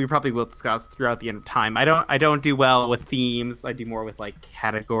 and we probably will discuss throughout the end of time, I don't do well with themes. I do more with like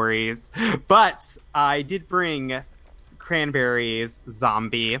categories. But I did bring Cranberries'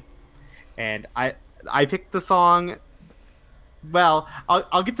 "Zombie," and I picked the song. Well,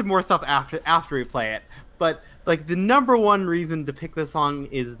 I'll get to more stuff after we play it. But like the number one reason to pick this song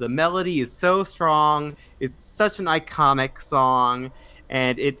is the melody is so strong. It's such an iconic song,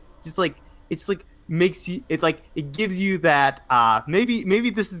 and it makes you, it gives you that maybe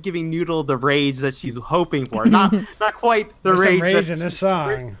this is giving Noodle the rage that she's hoping for. Not quite the There's rage. some rage in this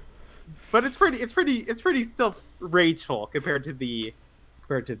song, but it's pretty still rageful compared to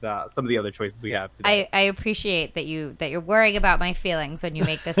some of the other choices we have today. I appreciate that you're worrying about my feelings when you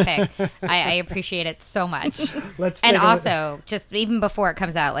make this pick. I appreciate it so much. And also, just even before it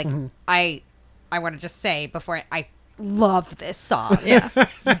comes out, like I want to just say before I love this song. Yeah.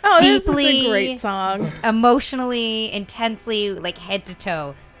 Oh, Deeply, this is a great song. Emotionally, intensely, like head to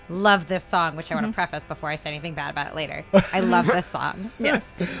toe. Love this song, which I want to preface before I say anything bad about it later. I love this song.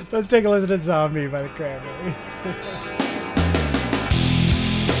 Yes. Let's take a listen to "Zombie" by the Cranberries.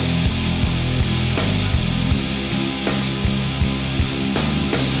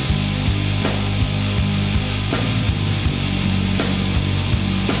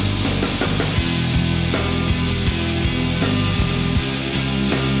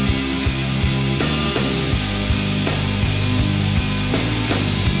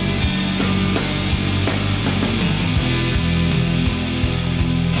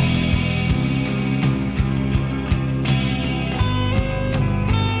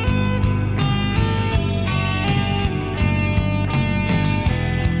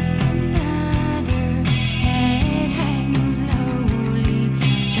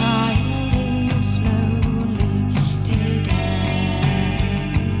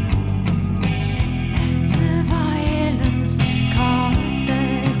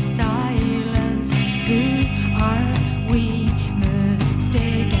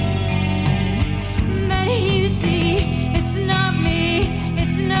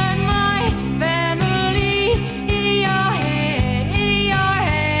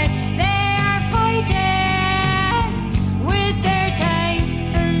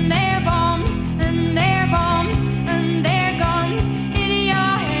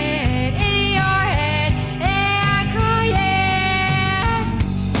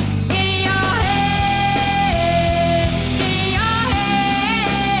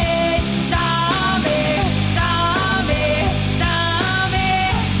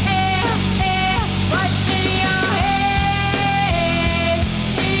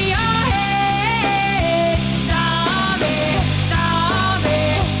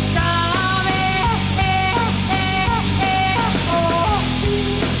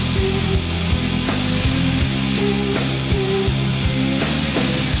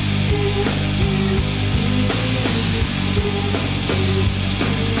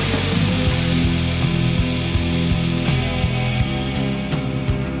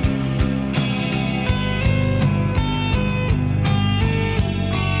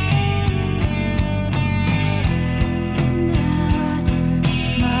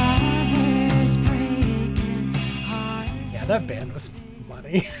 that band was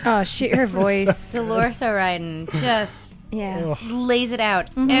money. Oh, her voice. Dolores O'Riordan just Yeah. lays it out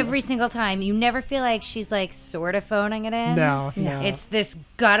every single time. You never feel like she's like sort of phoning it in. No. It's this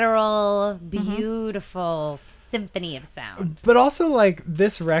guttural, beautiful symphony of sound. But also, like,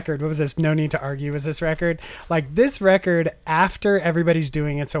 this record, what was this? No Need to Argue was this record. Like, this record, after Everybody's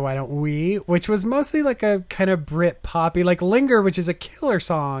Doing It, So Why Don't We? Which was mostly like a kind of Brit poppy, like Linger, which is a killer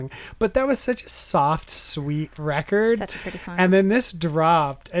song. But that was such a soft, sweet record. Such a pretty song. And then this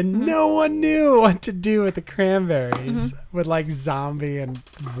dropped, and no one knew what to do with the Cranberries. With, like, Zombie and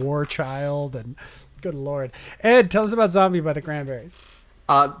War Child and... Good Lord. Ed, tell us about Zombie by the Cranberries.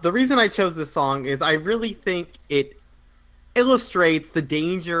 The reason I chose this song is I really think it illustrates the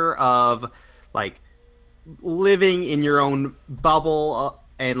danger of, like, living in your own bubble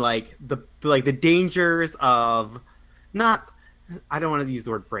and, like, the dangers of not... I don't want to use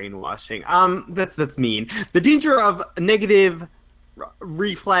the word brainwashing. That's mean. The danger of negative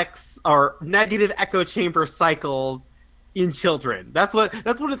reflex or negative echo chamber cycles in children. That's what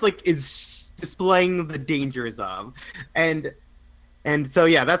it, like, is displaying the dangers of. And so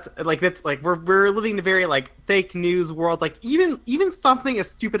yeah, that's like we're living in a very, like, fake news world. Like, even something as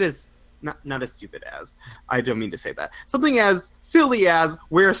stupid as not as stupid as, I don't mean to say that, something as silly as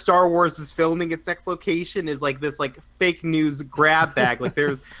where Star Wars is filming its next location is like this, like, fake news grab bag. Like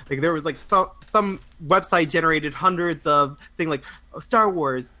there was like some website generated hundreds of things like, oh, Star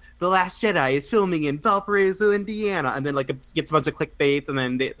Wars The Last Jedi is filming in Valparaiso, Indiana, and then, like, it gets a bunch of clickbaits, and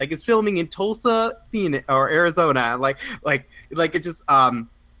then it's filming in Tulsa, Phoenix, or Arizona, like it just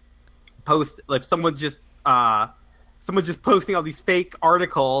post, like, someone just posting all these fake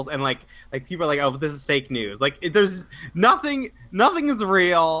articles, and like people are like, oh, this is fake news. Like, there's nothing is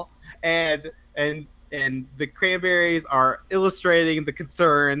real, and the Cranberries are illustrating the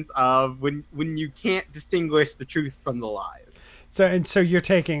concerns of when you can't distinguish the truth from the lies. So your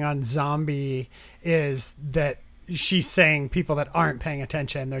taking on Zombie is that she's saying people that aren't paying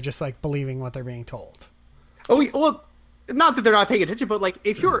attention, they're just, like, believing what they're being told. Oh, well, not that they're not paying attention, but, like,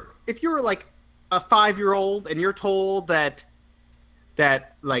 if you're like a 5-year-old and you're told that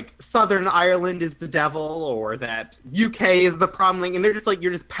like Southern Ireland is the devil, or that UK is the problem, and they're just like,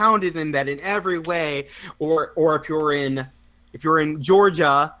 you're just pounded in that in every way, or if you're in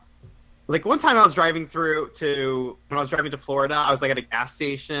Georgia. Like, one time I was driving to Florida, I was, like, at a gas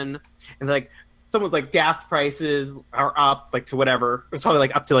station, and, like, someone's like, gas prices are up, like, to whatever. It was probably,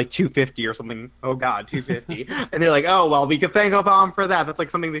 like, up to, like, $2.50 or something. Oh God, $2.50. And they're like, oh, well, we could thank Obama for that. That's, like,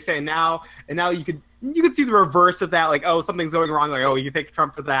 something they say now. And now you could see the reverse of that. Like, oh, something's going wrong. Like, oh, you thank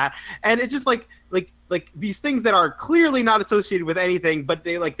Trump for that. And it's just like these things that are clearly not associated with anything, but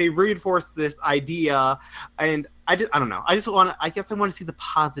they reinforce this idea. And I don't know. I guess I want to see the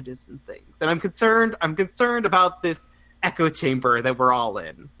positives in things. And I'm concerned about this echo chamber that we're all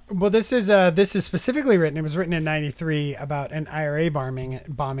in. Well, this is specifically written. It was written in '93 about an IRA bombing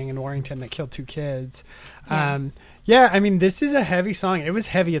in Warrington that killed 2 kids. Yeah, I mean, this is a heavy song. It was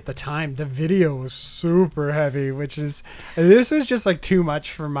heavy at the time. The video was super heavy, this was just, like, too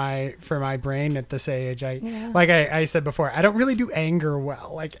much for my brain at this age. Like I said before, I don't really do anger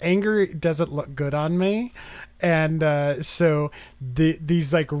well. Like, anger doesn't look good on me, and so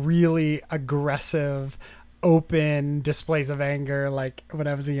these, like, really aggressive, open displays of anger, like when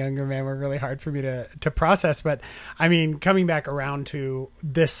I was a younger man, were really hard for me to process. But I mean, coming back around to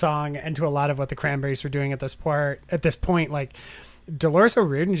this song and to a lot of what the Cranberries were doing at this point, like, Dolores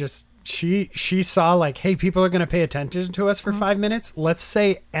O'Riordan just she saw, like, hey, people are going to pay attention to us for 5 minutes. Let's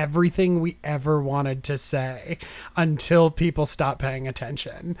say everything we ever wanted to say until people stop paying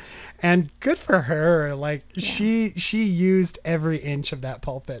attention. And good for her. Like, she used every inch of that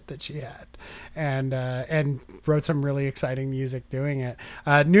pulpit that she had, and wrote some really exciting music doing it.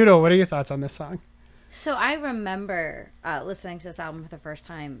 Noodle, what are your thoughts on this song? So I remember listening to this album for the first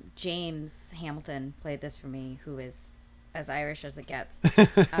time. James Hamilton played this for me, who is as Irish as it gets.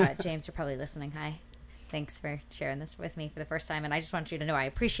 James, you're probably listening. Hi. Thanks for sharing this with me for the first time. And I just want you to know I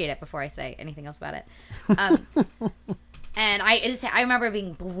appreciate it before I say anything else about it. And I remember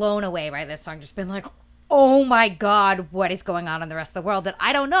being blown away by this song, just been like, oh my God, what is going on in the rest of the world that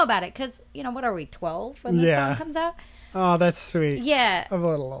I don't know about it? Because, what are we, 12 when this song comes out? Oh, that's sweet. Yeah. I'm a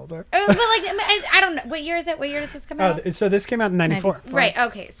little older. But, like, I don't know. What year is it? What year does this come out? So this came out in 94. Right.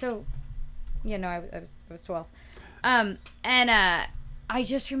 Okay. So, I was 12. And I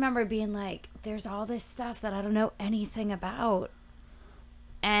just remember being like, there's all this stuff that I don't know anything about.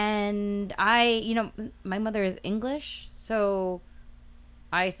 And my mother is English, so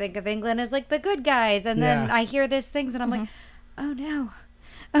I think of England as, like, the good guys. And then I hear these things and I'm like, oh no,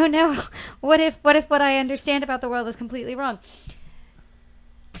 oh no, what if what I understand about the world is completely wrong?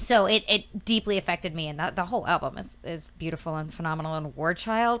 So it deeply affected me, and the whole album is beautiful and phenomenal. And War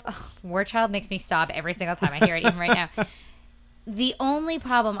Child makes me sob every single time I hear it, even right now. The only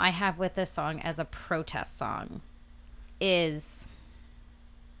problem I have with this song as a protest song is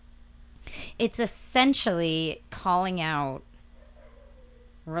it's essentially calling out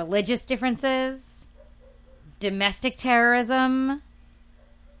religious differences, domestic terrorism,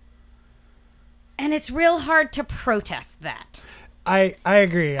 and it's real hard to protest that. I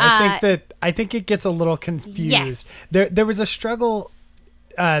agree. I think it gets a little confused. Yes. There was a struggle.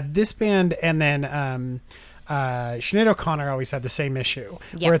 This band and then Sinead O'Connor always had the same issue,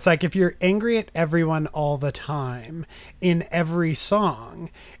 where it's like if you're angry at everyone all the time in every song,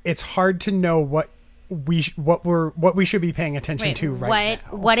 it's hard to know what we should be paying attention to right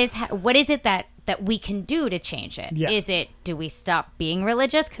now. What is it that we can do to change it? Yeah. Is it, do we stop being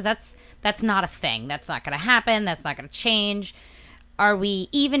religious? Because that's not a thing. That's not going to happen. That's not going to change. Are we,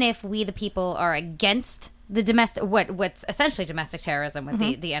 even if we the people are against the domestic, what's essentially domestic terrorism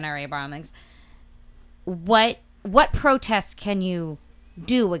with the NRA bombings, what protests can you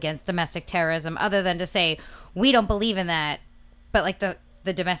do against domestic terrorism other than to say we don't believe in that, but like the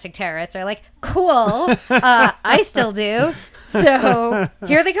domestic terrorists are like, cool, I still do. So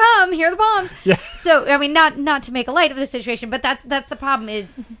here they come. Here are the bombs. Yeah. So I mean, not to make a light of the situation, but that's the problem.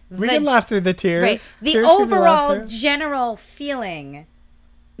 Is we can laugh through the tears. Right. The Tears can be overall laughed through. general feeling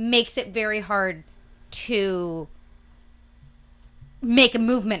makes it very hard to make a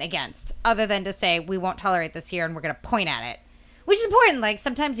movement against, other than to say we won't tolerate this here and we're going to point at it, which is important. Like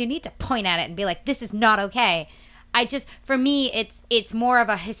sometimes you need to point at it and be like, this is not okay. For me, it's more of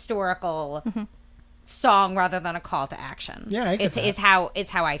a historical song rather than a call to action. Yeah, I get that. Is how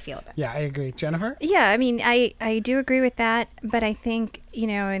I feel about it. Yeah, I agree. Jennifer? Yeah, I mean, I do agree with that, but I think,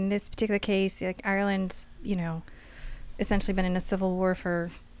 in this particular case, like Ireland's, essentially been in a civil war for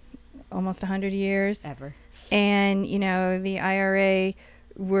almost 100 years. Ever. And, the IRA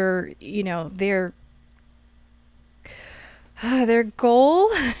were, their goal,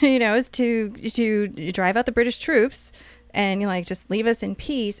 is to drive out the British troops and, just leave us in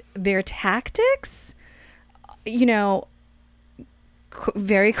peace. Their tactics,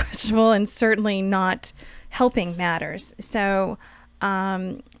 very questionable and certainly not helping matters. So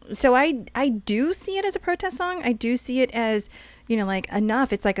I do see it as a protest song. I do see it as, like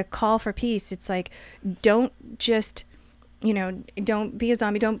enough. It's like a call for peace. It's like, don't just, don't be a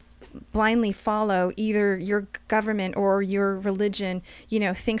zombie. Don't blindly follow either your government or your religion.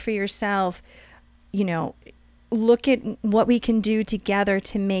 Think for yourself. Look at what we can do together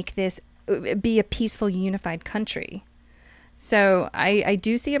to make this be a peaceful, unified country. So I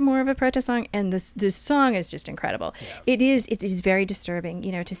do see it more of a protest song, and this song is just incredible. Yeah. It is very disturbing,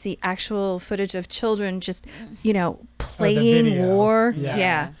 to see actual footage of children just, playing war.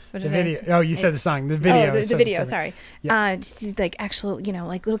 Yeah. The video. Oh, you said the song. The video. Oh, the video. Sorry. Yeah. To see like actual,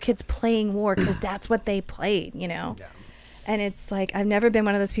 like little kids playing war because that's what they played. Yeah. And it's like, I've never been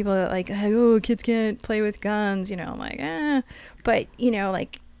one of those people that like, oh, kids can't play with guns. I'm like, but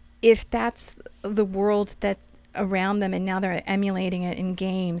like, if that's the world that's around them and now they're emulating it in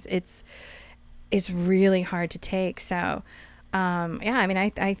games, it's really hard to take. So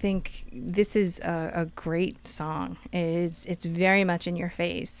I think this is a great song. It's very much in your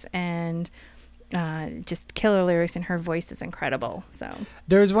face, and just killer lyrics, and her voice is incredible. So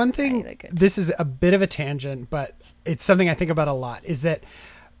there's one thing, this is a bit of a tangent, but it's something I think about a lot, is that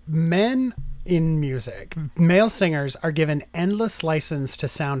men in music, male singers, are given endless license to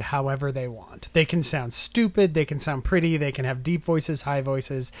sound however they want. They can sound stupid, they can sound pretty, they can have deep voices, high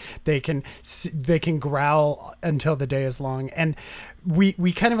voices, they can growl until the day is long, and we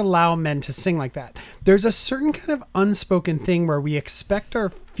kind of allow men to sing like that. There's a certain kind of unspoken thing where we expect our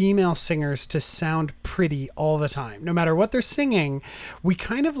female singers to sound pretty all the time. No matter what they're singing, we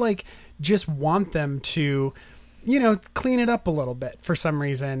kind of like just want them to clean it up a little bit for some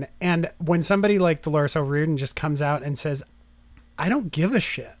reason. And when somebody like Dolores O'Riordan just comes out and says, I don't give a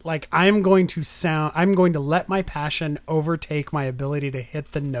shit. Like, I'm going to let my passion overtake my ability to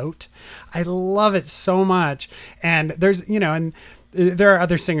hit the note. I love it so much. And there's, and there are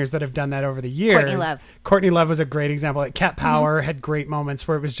other singers that have done that over the years. Courtney Love was a great example. Like Cat Power had great moments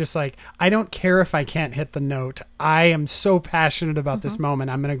where it was just like, I don't care if I can't hit the note. I am so passionate about this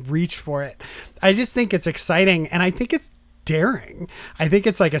moment. I'm going to reach for it. I just think it's exciting. And I think daring. I think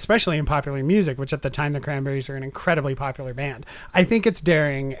it's like, especially in popular music, which at the time the Cranberries were an incredibly popular band. I think it's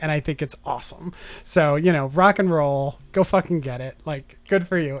daring and I think it's awesome. So, you know, rock and roll, go fucking get it. Like, good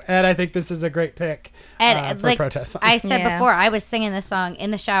for you. And I think this is a great pick And for protest songs. I said Yeah. before, I was singing this song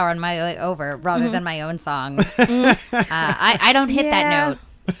in the shower on my way over rather than my own song. I don't hit that note.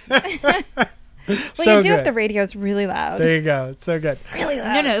 Well, So you do if good. the radio's really loud. There you go. It's so good. Really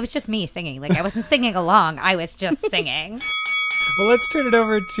loud. No, it was just me singing. Like, I wasn't singing along. I was just singing. Well, let's turn it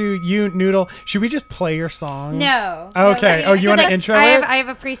over to you, Noodle. Should we just play your song? No. Okay. Oh, you want to Because intro I it? have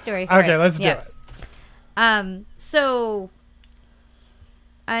a pre-story for Okay, it. let's do Yeah. it. So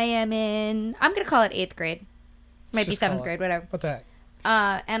I am I'm going to call it 8th grade. Might be Just call 7th it. grade, whatever. What the heck?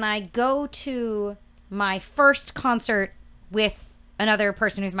 And I go to my first concert with another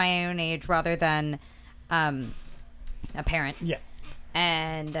person who's my own age rather than a parent. Yeah.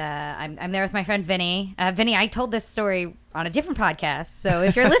 And I'm there with my friend Vinny. Vinny, I told this story on a different podcast, so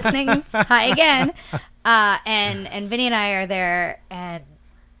if you're listening, hi again. And Vinny and I are there, and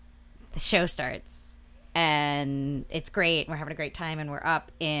the show starts, and it's great. We're having a great time, and we're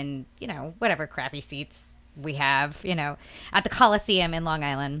up in, you know, whatever crappy seats we have, you know, at the Coliseum in Long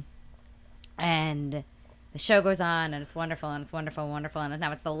Island. And the show goes on, and it's wonderful, and it's wonderful, and wonderful, and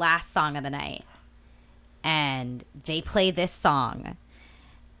now it's the last song of the night. And they play this song,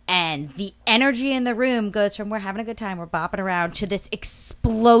 and the energy in the room goes from we're having a good time, we're bopping around, to this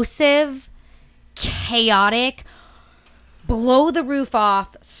explosive, chaotic, blow the roof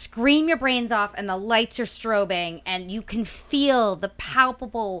off, scream your brains off, and the lights are strobing, and you can feel the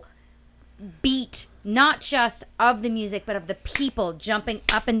palpable beat, not just of the music, but of the people jumping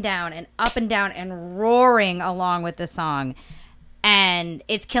up and down and roaring along with the song. And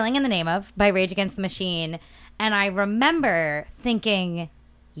it's Killing in the Name Of by Rage Against the Machine. And I remember thinking,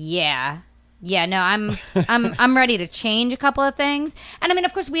 no, I'm ready to change a couple of things. And I mean,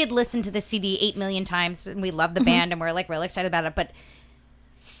 of course, we had listened to the CD 8 million times, and we loved the band, and we're like really excited about it. But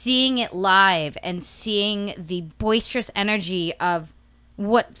seeing it live and seeing the boisterous energy of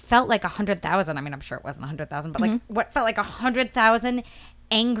what felt like 100,000, I mean, I'm sure it wasn't 100,000, but like what felt like 100,000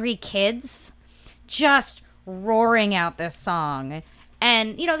 angry kids just roaring out this song.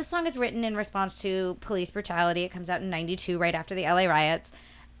 And, you know, the song is written in response to police brutality. It comes out in 92, right after the LA riots.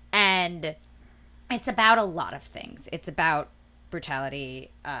 And it's about a lot of things. It's about brutality,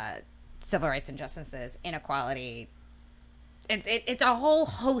 civil rights injustices, inequality. It's a whole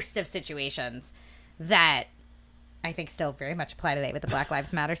host of situations that I think still very much apply today with the Black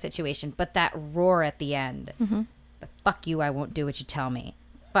Lives Matter situation. But that roar at the end, the fuck you, I won't do what you tell me.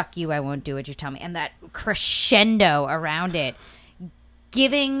 Fuck you, I won't do what you tell me. And that crescendo around it,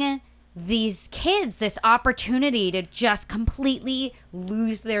 giving these kids this opportunity to just completely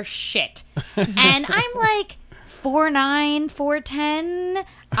lose their shit. And I'm like 4'9", 4'10".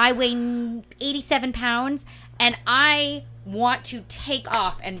 I weigh 87 pounds, and I want to take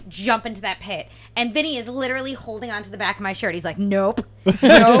off and jump into that pit. And Vinny is literally holding onto the back of my shirt. He's like, nope,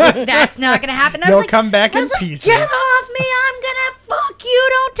 that's not going to happen. You'll come back in like, pieces. Get off me, I'm going to fuck you.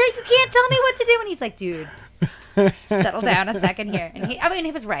 You can't tell me what to do. And he's like, dude, settle down a second here. And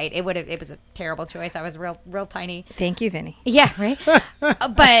he was right. It was a terrible choice. I was real tiny. Thank you, Vinny. Yeah, right.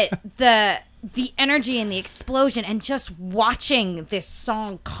 But the energy and the explosion, and just watching this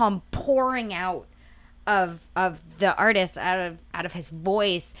song come pouring out of the artist, out of his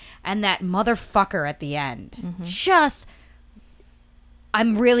voice, and that motherfucker at the end. Just,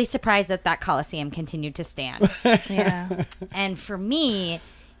 I'm really surprised that Coliseum continued to stand. Yeah. And for me,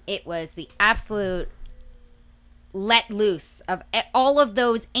 it was the absolute let loose of all of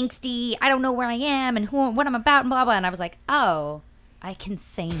those angsty, I don't know where I am and what I'm about and blah, blah. And I was like, oh, I can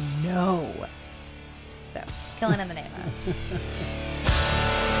say no. So, Killing in the Name Of.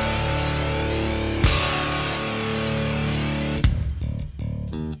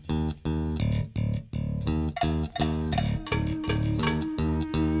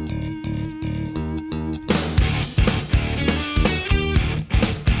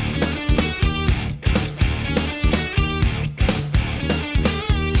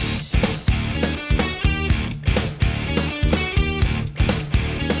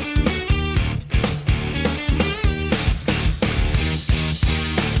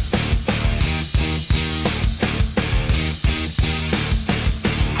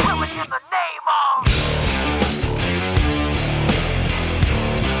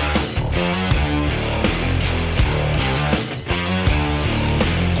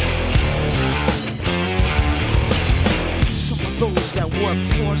 Those that work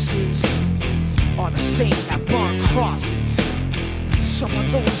forces are the same that burn crosses. Some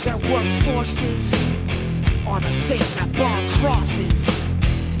of those that work forces are the same that burn crosses.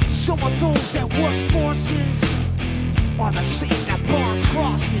 Some of those that work forces are the same that burn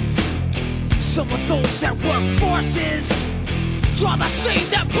crosses. Some of those that work forces are the same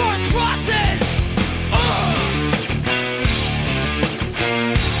that burn crosses.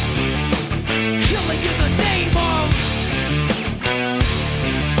 Killing in the name of.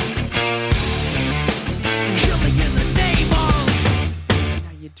 Killing in the name of.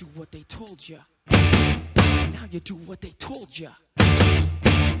 Now you do what they told you. Now you do what they told you.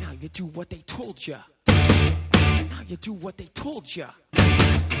 Now you do what they told you. Now you do what they told you.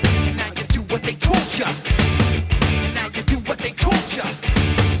 Now you do what they told you. Now you do what they told you.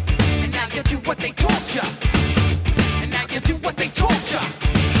 And now you do what they told you. And now you do what they told you.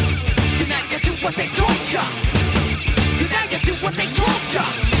 And now you do what they told you. And now you do what they told you.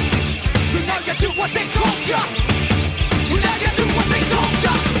 And now you do what they told you. And now you do what they told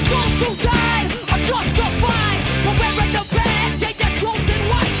you. Those who died are justified for wearing the badge and your chosen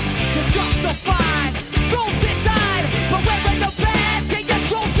white. You're justified. Those that died for wearing the badge and your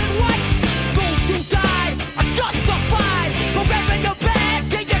chosen white. Those who died are justified for wearing the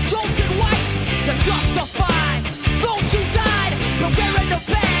badge and your chosen white. You're justified. Those who died for wearing the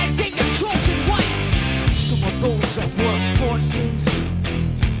badge and your chosen white. Some of those that work forces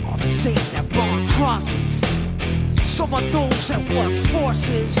are the same that burn crosses. Some of those that work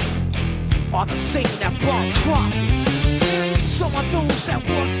forces are the same that burn crosses. Some of those that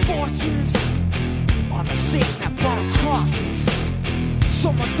work forces are the same that burn crosses.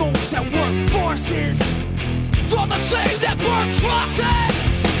 Some of those that work forces are the same that burn crosses.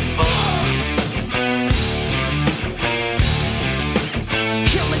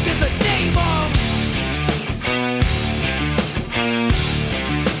 Killing in the name of.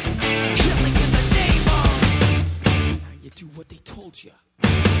 Killing in the name of. Now you do what they told you.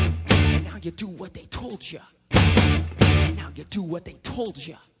 And now you do what they told you. And now you do what they told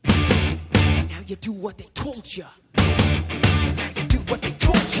you. And now you do what they told you. And now you do what they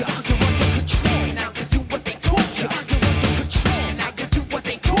told you. Now you're under control. And now you do what they told you. Now you're under control. And now you do what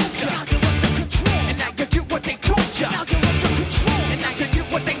they told you. Now you're under control. And now you do what they told you. Now you're under control. And now you do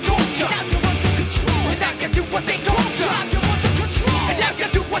what they told you. Now you're under control. And now you do what they told you. Now you're under control. And now you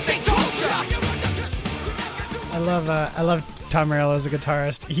do what they told you. Now you're under control. I love Tom Morello as a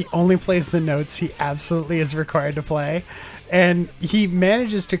guitarist. He only plays the notes he absolutely is required to play. And he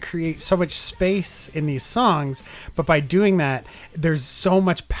manages to create so much space in these songs, but by doing that, there's so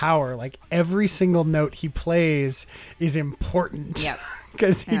much power. Like every single note he plays is important. Yep.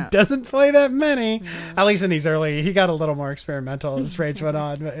 Because he doesn't play that many. At least in these early, he got a little more experimental as Rage went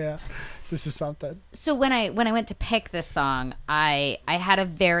on. But yeah, this is something. So when I went to pick this song, I had a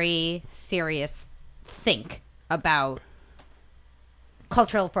very serious think about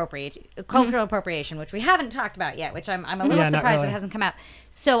cultural appropriation, which we haven't talked about yet, which I'm a little surprised really. it hasn't come out.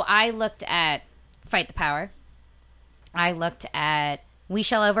 So I looked at Fight the Power. I looked at We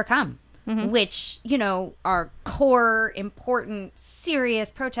Shall Overcome, which, you know, are core, important,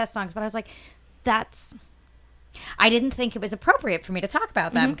 serious protest songs. But I was like, I didn't think it was appropriate for me to talk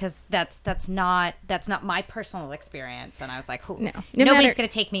about them because that's not my personal experience. And I was like, nobody's going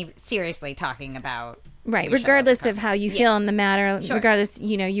to take me seriously talking about. Right, regardless of how you feel in the matter, regardless,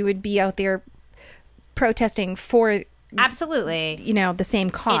 you know, you would be out there protesting for absolutely, you know, the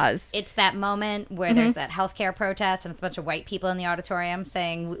same cause. It's that moment where there's that healthcare protest and it's a bunch of white people in the auditorium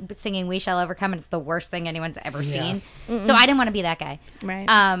singing "We Shall Overcome," and it's the worst thing anyone's ever seen. So I didn't want to be that guy. Right.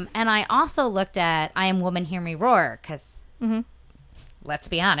 And I also looked at "I Am Woman, Hear Me Roar" because. Let's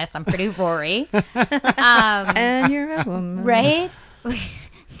be honest, I'm pretty roary. And you're a woman. Right?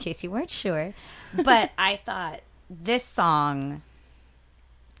 In case you weren't sure. But I thought this song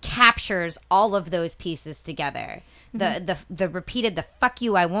captures all of those pieces together. The repeated, the fuck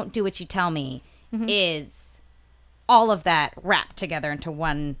you, I won't do what you tell me, is all of that wrapped together into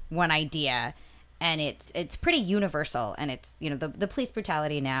one idea. And it's pretty universal. And it's, you know, the police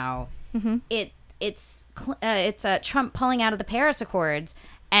brutality now. It's Trump pulling out of the Paris Accords.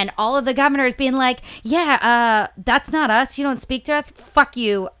 And all of the governors being like, that's not us. You don't speak to us. Fuck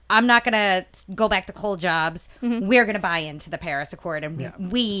you. I'm not going to go back to coal jobs. We're going to buy into the Paris Accord. And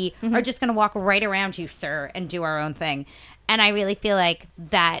we are just going to walk right around you, sir, and do our own thing. And I really feel like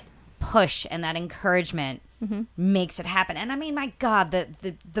that push and that encouragement makes it happen. And I mean, my God,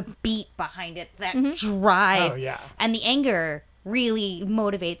 the beat behind it, that drive and the anger really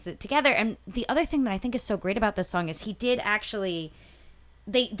motivates it together. And the other thing that I think is so great about this song is he did actually...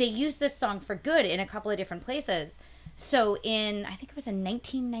 They used this song for good in a couple of different places. So I think it was in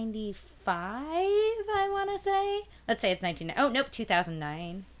 1995, I want to say. Let's say it's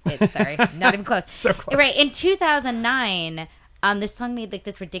 2009. Sorry, not even close. So close. Right. In 2009, this song made like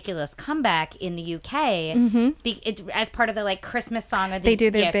this ridiculous comeback in the UK as part of the like Christmas song. They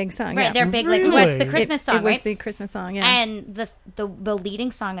do their big song, Right. yeah. Their big Really? like what's the Christmas song? It was right? the Christmas song, yeah. And the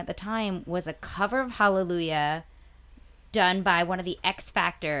leading song at the time was a cover of Hallelujah done by one of the X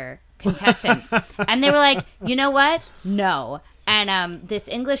Factor contestants. And they were like, you know what? No. And this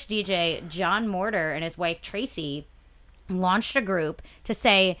English DJ, John Mortar, and his wife Tracy launched a group to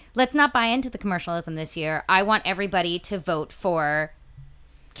say, let's not buy into the commercialism this year. I want everybody to vote for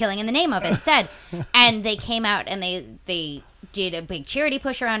Killing in the Name of instead. And they came out and they did a big charity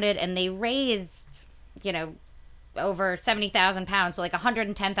push around it, and they raised, over £70,000, so like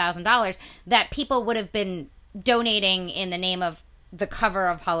 $110,000 that people would have been donating in the name of the cover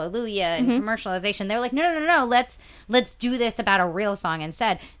of Hallelujah and commercialization. They're like, no, let's do this about a real song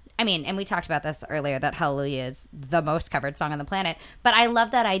instead. I mean, and we talked about this earlier, that Hallelujah is the most covered song on the planet. But I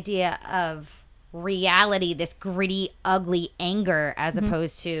love that idea of reality, this gritty, ugly anger, as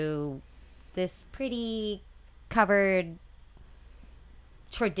opposed to this pretty covered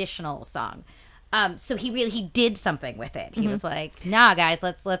traditional song. So he did something with it. He was like, nah, guys,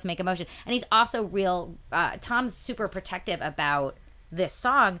 let's make emotion. And he's also Tom's super protective about this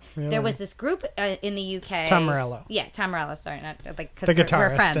song. Really? There was this group in the UK. Tom Morello. Yeah, Tom Morello. Sorry, not like The because we're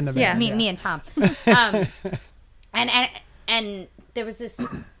guitarist friends. in the band. Me and Tom. And there was this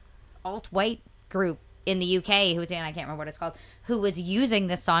alt-white group in the UK who was I can't remember what it's called, who was using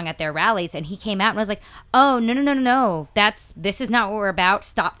this song at their rallies, and he came out and was like, oh, no, this is not what we're about.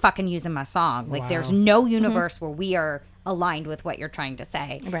 Stop fucking using my song. Like, there's no universe where we are aligned with what you're trying to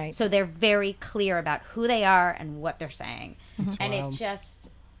say. Right. So they're very clear about who they are and what they're saying. And wild.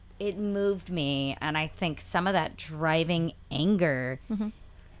 it moved me, and I think some of that driving anger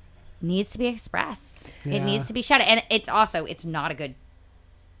needs to be expressed. Yeah. It needs to be shouted. And it's not a good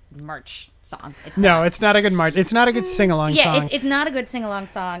march song. It's not a good march. It's not a good sing-along song. It's not a good sing-along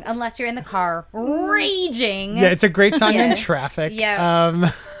song unless you're in the car raging. Yeah, it's a great song Yeah. in traffic.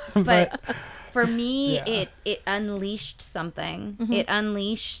 Yeah. But for me, Yeah. it unleashed something. It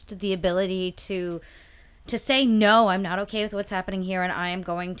unleashed the ability to say, no, I'm not okay with what's happening here, and I am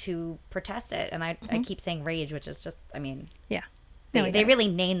going to protest it. And I keep saying rage, which is just, I mean, Yeah. they really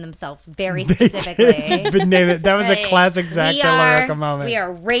name themselves very specifically. but no, that was a Right. classic Zach De La Rocha moment. We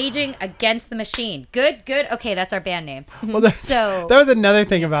are raging against the machine. Good. Okay, that's our band name. Well, that So was another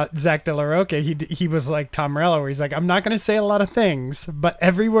thing about Zach De La Rocha. He was like Tom Morello, where he's like, I'm not going to say a lot of things, but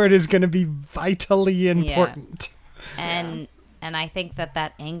every word is going to be vitally important. and I think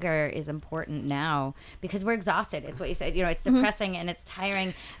that anger is important now because we're exhausted. It's what you said. It's depressing and it's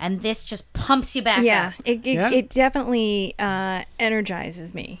tiring, and this just pumps you back up. It definitely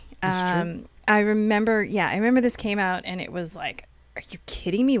energizes me. true. I remember this came out and it was like, are you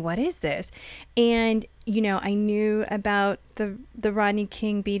kidding me? What is this? And I knew about the Rodney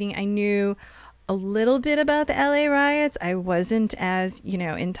King beating. I knew a little bit about the LA riots. I wasn't as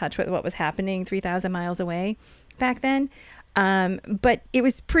in touch with what was happening 3,000 miles away back then. But it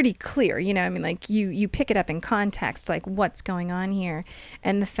was pretty clear, like you pick it up in context, like what's going on here.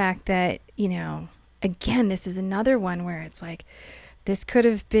 And the fact that, again, this is another one where it's like, this could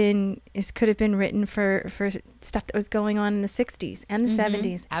have been written for stuff that was going on in the 60s and the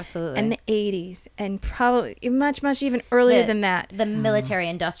 70s. Absolutely. And the 80s and probably much, much even earlier than that. The military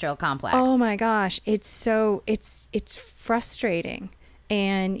industrial complex. Oh my gosh. It's frustrating.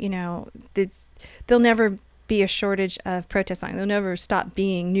 And, there'll never be a shortage of protest songs. There'll never stop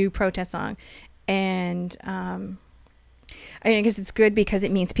being new protest song. And I guess it's good because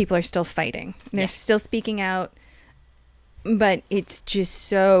it means people are still fighting. They're still speaking out. But it's just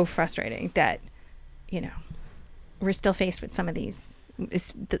so frustrating that, we're still faced with these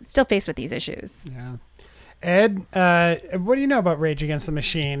issues. Yeah. Ed, what do you know about Rage Against the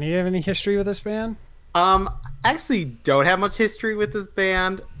Machine? Do you have any history with this band? Actually don't have much history with this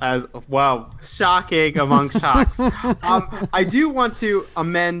band, as well, shocking among shocks. I do want to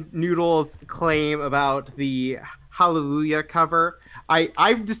amend Noodle's claim about the Hallelujah cover.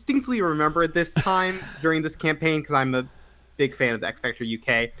 I distinctly remember this time during this campaign because I'm a big fan of the X Factor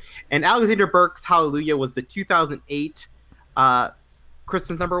UK, and Alexander Burke's Hallelujah was the 2008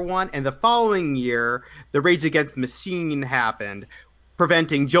 Christmas #1, and the following year the Rage Against the Machine happened,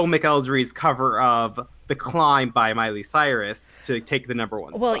 preventing Joe McElderry's cover of The Climb by Miley Cyrus to take the #1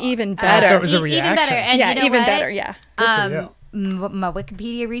 spot. Well, even So better. it was a Even reaction. better. And yeah, you know even what? better. Yeah. Good for you. My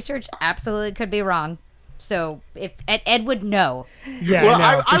Wikipedia research absolutely could be wrong. So if Ed would know. Yeah, Well,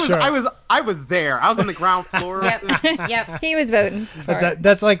 I know, for sure. I was there. I was on the ground floor. Yep. He was voting for But it.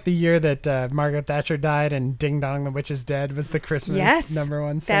 that's like the year that Margaret Thatcher died and Ding Dong the Witch is Dead was the Christmas Yes. number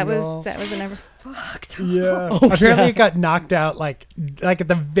one That single. was a number. Yeah. Apparently it got knocked out like at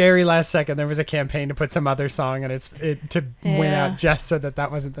the very last second. There was a campaign to put some other song and to win Yeah. out just so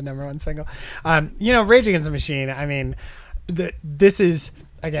that wasn't the number one single. Rage Against the Machine. I mean, this is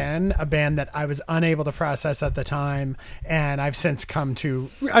again a band that I was unable to process at the time, and I've since come to.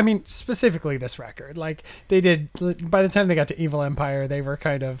 I mean, specifically this record. Like they did by the time they got to Evil Empire, they were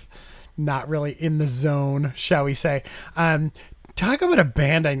kind of not really in the zone, shall we say. Talk about a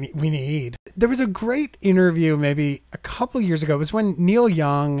band we need. There was a great interview maybe a couple years ago. It was when Neil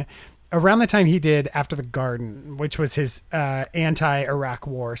Young, around the time he did After the Garden, which was his anti-Iraq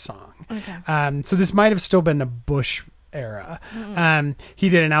war song. Okay. So this might have still been the Bush era. He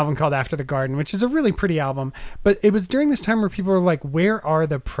did an album called After the Garden, which is a really pretty album. But it was during this time where people were like, where are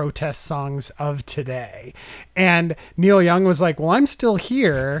the protest songs of today? And Neil Young was like, well, I'm still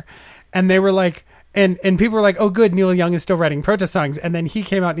here. And they were like, and people were like, oh, good, Neil Young is still writing protest songs. And then he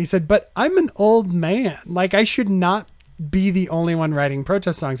came out and he said, but I'm an old man. Like, I should not be the only one writing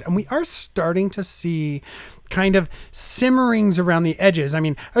protest songs. And we are starting to see kind of simmerings around the edges. I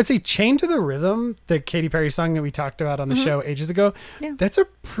mean, I would say Chained to the Rhythm, the Katy Perry song that we talked about on the show ages ago, that's a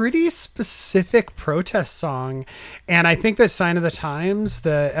pretty specific protest song. And I think that Sign of the Times,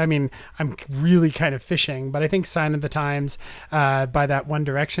 I'm really kind of fishing, but I think Sign of the Times by that One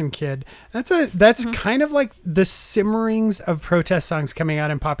Direction kid, that's kind of like the simmerings of protest songs coming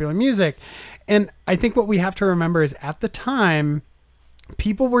out in popular music. And I think what we have to remember is at the time,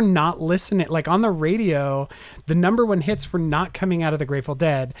 people were not listening. Like on the radio, the number one hits were not coming out of the Grateful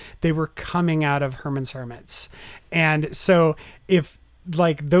Dead. They were coming out of Herman's Hermits. And so if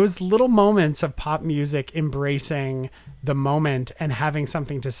like those little moments of pop music embracing the moment and having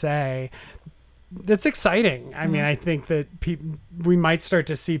something to say, that's exciting. I mean, I think that we might start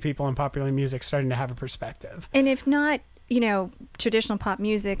to see people in popular music starting to have a perspective. And if not, traditional pop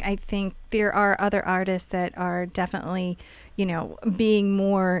music, I think there are other artists that are definitely, being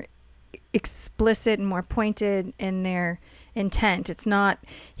more explicit and more pointed in their intent. It's not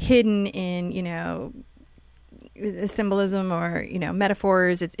hidden in, symbolism or,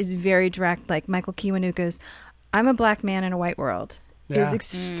 metaphors. It's very direct, like Michael Kiwanuka's I'm a Black Man in a White World. Yeah.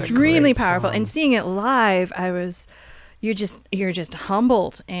 Is extremely powerful. Song. And seeing it live, you're just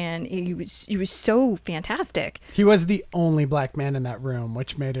humbled, and he was so fantastic. He was the only black man in that room,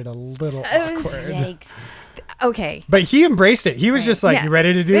 which made it a little awkward. Yikes. Okay. But he embraced it. He was just like, Yeah. "You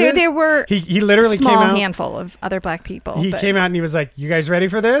ready to do this?" There were he literally small came out. handful of other black people. He but- came out and he was like, "You guys ready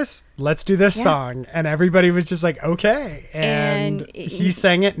for this? Let's do this Yeah. song." And everybody was just like, "Okay." And, And he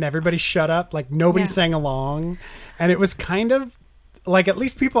sang it, and everybody shut up. Like nobody Yeah. sang along, and it was kind of like at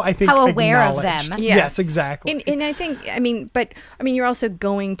least people I think How aware of acknowledged. them. Yes, exactly. And I think, you're also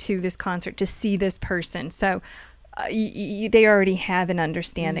going to this concert to see this person, so they already have an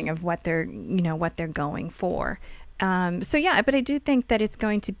understanding of what they're going for. But I do think that it's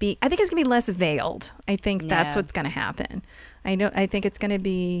going to be. I think it's going to be less veiled. I think that's Yeah. what's going to happen. I think it's going to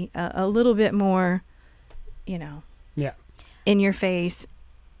be a little bit more, yeah. in your face,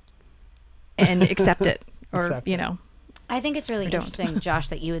 and accept it, or Accept it. I think it's really Or don't. interesting, Josh,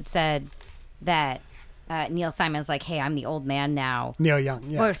 that you had said that Neil Simon's like, hey, I'm the old man now. Neil Young.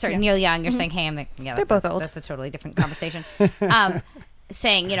 Yeah. Or sorry, Neil Young, you're saying, hey, I'm the They're both old. That's a totally different conversation.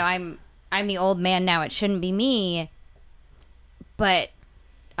 Saying, I'm the old man now. It shouldn't be me. But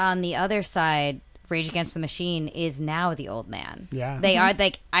on the other side, Rage Against the Machine is now the old man. Yeah. They are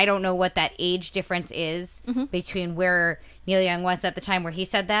like, I don't know what that age difference is between where Neil Young was at the time where he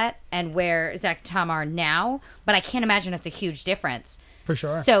said that and where Zach and Tom are now. But I can't imagine it's a huge difference. For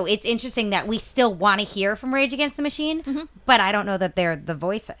sure. So it's interesting that we still want to hear from Rage Against the Machine, but I don't know that they're the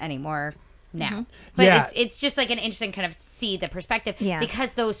voice anymore now. But Yeah. it's just like an interesting kind of see the perspective Yeah.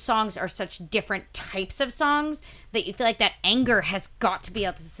 because those songs are such different types of songs that you feel like that anger has got to be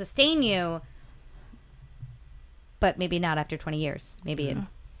able to sustain you, but maybe not after 20 years. Maybe it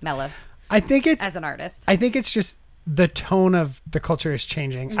mellows I think it's as an artist. I think it's just the tone of the culture is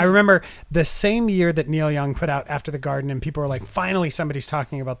changing. I remember the same year that Neil Young put out After the Garden and people were like, finally somebody's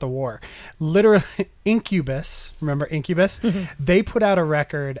talking about the war. Literally, Incubus, remember Incubus? They put out a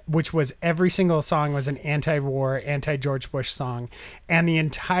record which was every single song was an anti-war, anti-George Bush song. And the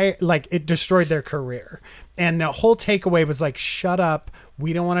entire, it destroyed their career. And the whole takeaway was like, shut up.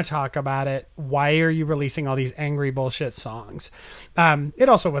 We don't want to talk about it. Why are you releasing all these angry bullshit songs? It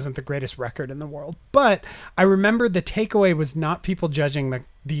also wasn't the greatest record in the world. But I remember the takeaway was not people judging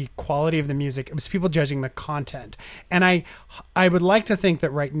the quality of the music. It was people judging the content. And I would like to think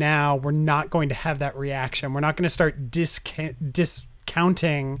that right now we're not going to have that reaction. We're not going to start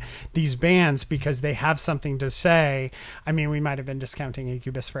discounting these bands because they have something to say. I mean, we might have been discounting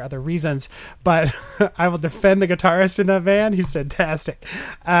Incubus for other reasons, but I will defend the guitarist in that band. He's fantastic.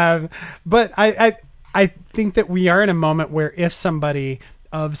 But I think that we are in a moment where if somebody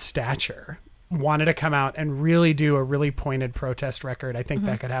of stature wanted to come out and really do a really pointed protest record, I think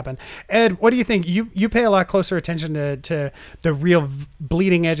that could happen. Ed, what do you think? You pay a lot closer attention to the real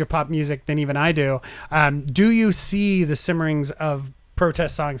bleeding edge of pop music than even I do. Do you see the simmerings of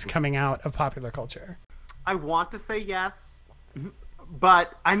protest songs coming out of popular culture? I want to say yes,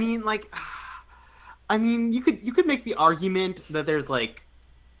 but I mean, you could make the argument that there's like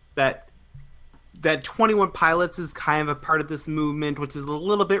that 21 Pilots is kind of a part of this movement, which is a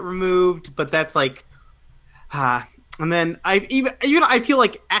little bit removed, but that's like, and then I feel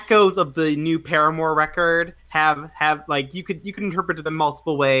like echoes of the new Paramore record have like you could interpret it in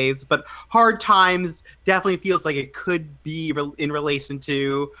multiple ways, but Hard Times definitely feels like it could be in relation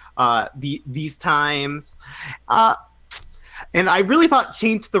to these times. And I really thought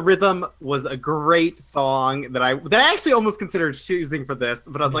Change the Rhythm was a great song that I actually almost considered choosing for this,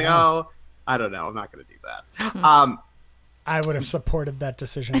 but I was like, oh, I don't know. I'm not going to do that. I would have supported that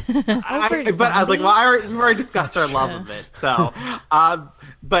decision. But I was like, well, we've already discussed our love of it. So,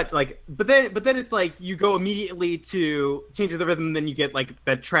 but then it's like you go immediately to Change the Rhythm, and then you get like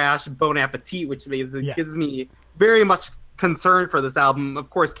that trash Bon Appetit, which gives me very much concern for this album. Of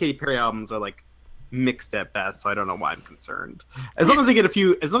course, Katy Perry albums are like mixed at best, so I don't know why I'm concerned. As long as I get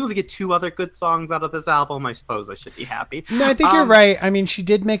two other good songs out of this album, I suppose I should be happy. No, I think you're right. I mean, she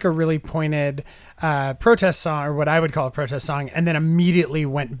did make a really pointed protest song, or what I would call a protest song, and then immediately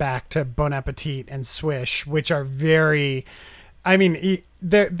went back to Bon Appetit and Swish, which are very, I mean,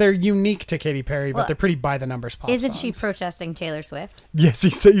 they're unique to Katy Perry, but they're pretty by the numbers pop Isn't songs. she protesting Taylor Swift? Yes,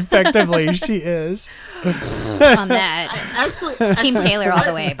 effectively she is. On that. Actually, Team Taylor all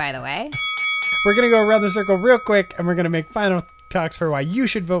the way, by the way. We're going to go around the circle real quick, and we're going to make final talks for why you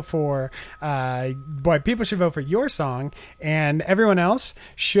should vote for, why people should vote for your song, and everyone else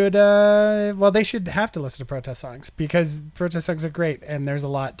should, they should have to listen to protest songs, because protest songs are great, and there's a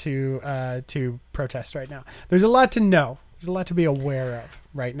lot to protest right now. There's a lot to know. There's a lot to be aware of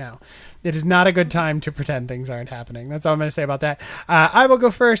right now. It is not a good time to pretend things aren't happening. That's all I'm going to say about that. I will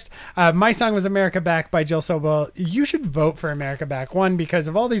go first. My song was America Back by Jill Sobel. You should vote for America Back. One, because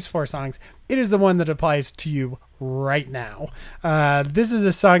of all these 4 songs, it is the one that applies to you right now. This is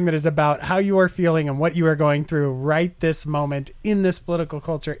a song that is about how you are feeling and what you are going through right this moment in this political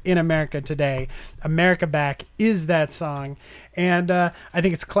culture in America today. America Back is that song. And I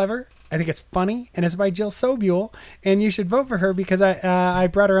think it's clever. I think it's funny, and it's by Jill Sobel, and you should vote for her because I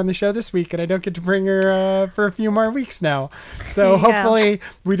brought her on the show this week, and I don't get to bring her for a few more weeks now. So hopefully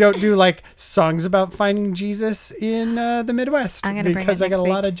we don't do like songs about finding Jesus in the Midwest, because I got a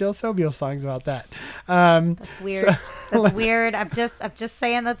lot of Jill Sobel songs about that. That's weird. That's weird. I'm just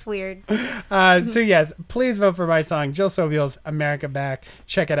saying that's weird. So yes, please vote for my song, Jill Sobel's America Back.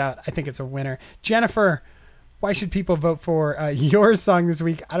 Check it out. I think it's a winner. Jennifer, why should people vote for your song this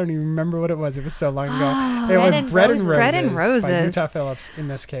week? I don't even remember what it was. It was so long ago. It was Bread and Roses. Bread and Roses by Utah Phillips in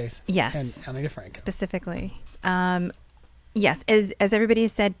this case. Yes. And Annie DeFranco. Specifically. Yes, as everybody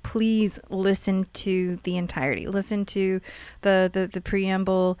has said, please listen to the entirety. Listen to the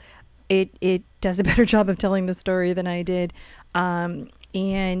preamble. It does a better job of telling the story than I did.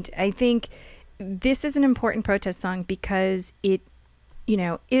 And I think this is an important protest song because it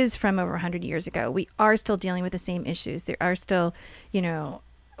is from over 100 years ago. We are still dealing with the same issues. There are still,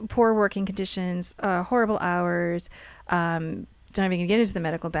 poor working conditions, horrible hours, don't even get into the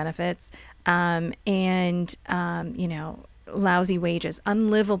medical benefits, and lousy wages,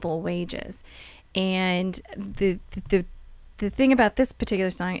 unlivable wages. And the thing about this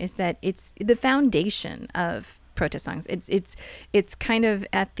particular song is that it's the foundation of protest songs. It's kind of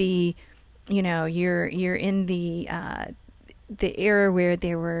at the, you're in the era where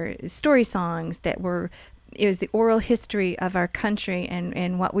there were story songs it was the oral history of our country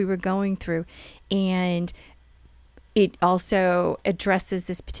and what we were going through. And it also addresses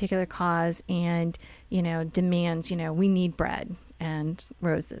this particular cause and, demands, we need bread and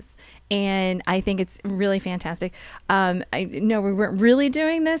roses. And I think it's really fantastic. I know we weren't really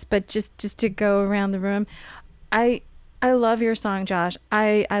doing this, but just to go around the room, I love your song, Josh.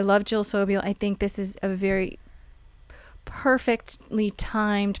 I love Jill Sobel. I think this is a very perfectly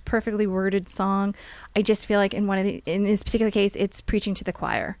timed, perfectly worded song. I just feel like in this particular case, it's preaching to the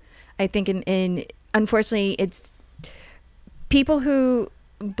choir. I think in unfortunately, it's people who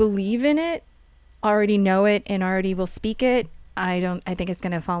believe in it, already know it, and already will speak it, I think it's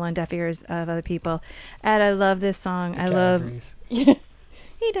going to fall on deaf ears of other people. And I love this song. I love. He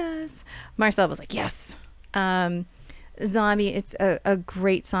does. Marcel was like, yes. Zombie, it's a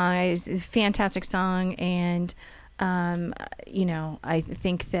great song. It's a fantastic song. And, I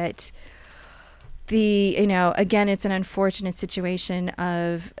think that again, it's an unfortunate situation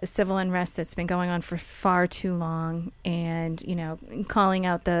of civil unrest that's been going on for far too long, and, calling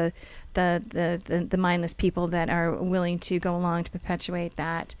out the mindless people that are willing to go along to perpetuate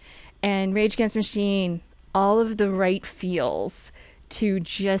that. And Rage Against the Machine, all of the right feels to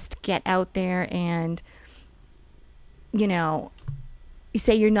just get out there and, you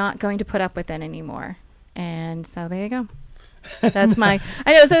say you're not going to put up with it anymore. And so there you go. That's I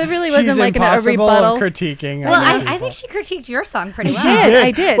know, so it really wasn't like a rebuttal. Critiquing. Well, I think she critiqued your song pretty well.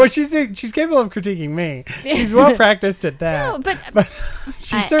 I did. Well, she's capable of critiquing me. She's well practiced at that. No, but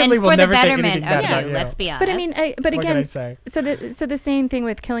she certainly will never say anything bad about you. Let's be honest. But I mean, but What again, can I say? so the same thing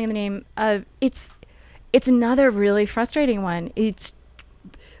with Killing in the Name of it's another really frustrating one. It's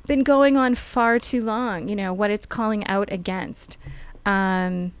been going on far too long. What it's calling out against.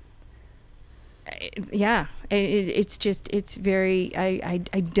 It's very, I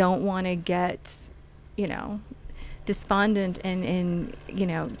don't want to get, despondent and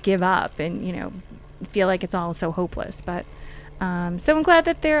give up and, feel like it's all so hopeless. But, so I'm glad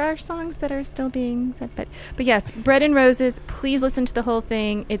that there are songs that are still being said. But yes, Bread and Roses, please listen to the whole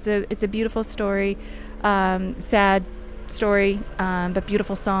thing. It's a beautiful story, sad story, but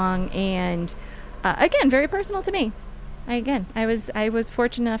beautiful song. And, again, very personal to me. I was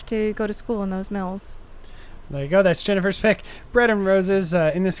fortunate enough to go to school in those mills. There you go. That's Jennifer's pick. Bread and Roses,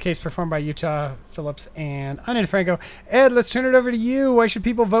 in this case performed by Utah Phillips and Anya DeFranco. Ed, let's turn it over to you. Why should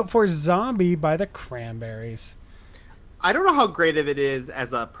people vote for Zombie by the Cranberries? I don't know how great of it is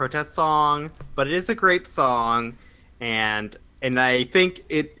as a protest song, but it is a great song, and I think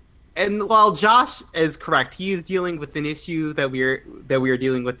it. And while Josh is correct, he is dealing with an issue that we are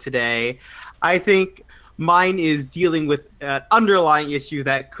dealing with today. I think mine is dealing with an underlying issue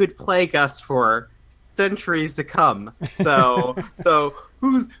that could plague us for centuries to come. So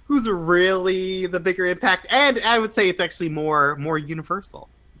who's really the bigger impact? And I would say it's actually more universal.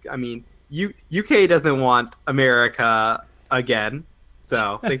 I mean, UK doesn't want America again,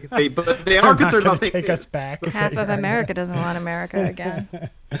 so they are concerned about take us back. Half of America doesn't want America again.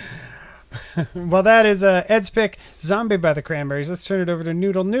 Well, that is Ed's pick, Zombie by the Cranberries. Let's turn it over to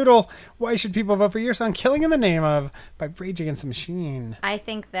Noodle. Noodle, why should people vote for your song, Killing in the Name of, by Rage Against the Machine? I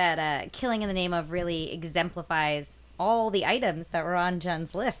think that Killing in the Name of really exemplifies all the items that were on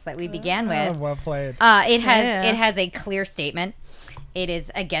Jen's list that we began with. Well played. It has a clear statement. It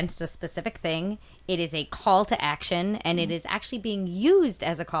is against a specific thing. It is a call to action, and it is actually being used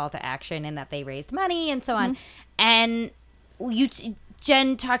as a call to action in that they raised money and so on. And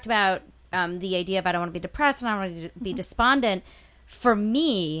Jen talked about the idea of I don't want to be depressed and I don't want to be despondent. For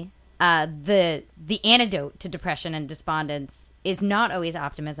me, the antidote to depression and despondence is not always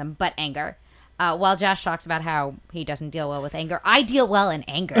optimism, but anger. While Josh talks about how he doesn't deal well with anger, I deal well in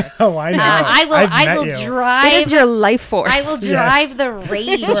anger. Oh, I know. I will drive. It is your life force. I will drive the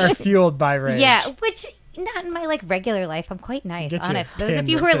rage. You are fueled by rage. Yeah, which not in my regular life. I'm quite nice, honest. Those of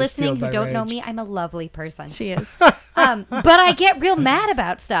you who are listening who don't know me, I'm a lovely person. She is. But I get real mad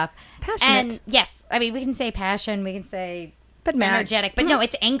about stuff. Passionate. And yes, I mean, we can say passion, we can say energetic, but no,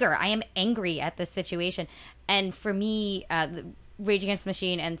 it's anger. I am angry at this situation. And for me, Rage Against the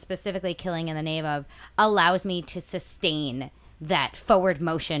Machine, and specifically Killing in the Name of, allows me to sustain that forward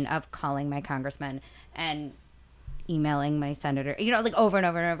motion of calling my congressman and emailing my senator, over and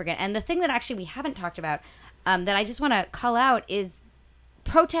over and over again. And the thing that actually we haven't talked about that I just want to call out is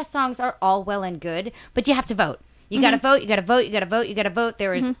protest songs are all well and good, but you have to vote. You got to vote, you got to vote, you got to vote, you got to vote.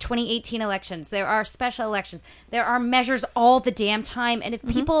 There is 2018 elections. There are special elections. There are measures all the damn time. And if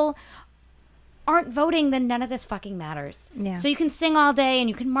people aren't voting, then none of this fucking matters. Yeah. So you can sing all day and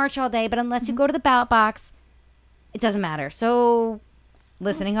you can march all day, but unless you go to the ballot box, it doesn't matter. So,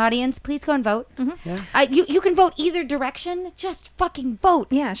 listening audience, please go and vote. Yeah. You can vote either direction. Just fucking vote.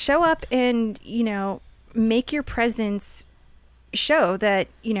 Yeah, show up and, make your presence show that,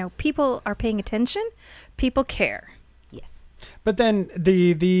 people are paying attention. People care. Yes. But then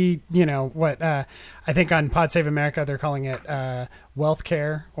I think on Pod Save America, they're calling it wealth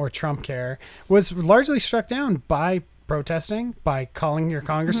care or Trump care, was largely struck down by protesting, by calling your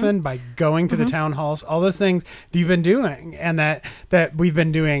congressman, by going to the town halls, all those things that you've been doing and that we've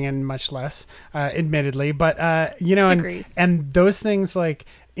been doing, and much less, admittedly. But, Degrees. and those things,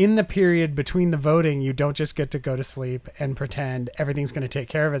 in the period between the voting, you don't just get to go to sleep and pretend everything's going to take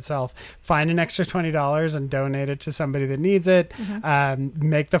care of itself. Find an extra $20 and donate it to somebody that needs it.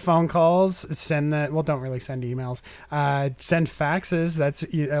 Make the phone calls, don't really send emails, send faxes. That's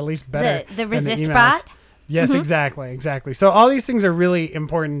at least better. The than resist emails. bot? Yes, exactly. So all these things are really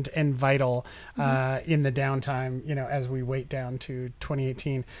important and vital in the downtime, as we wait down to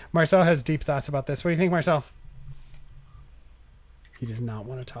 2018. Marcel has deep thoughts about this. What do you think, Marcel? He does not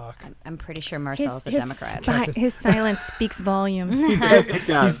want to talk. I'm pretty sure Marcel's a Democrat. His silence speaks volumes. He does.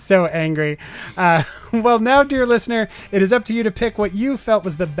 He's so angry. Well, now, dear listener, it is up to you to pick what you felt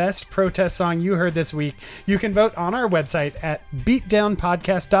was the best protest song you heard this week. You can vote on our website at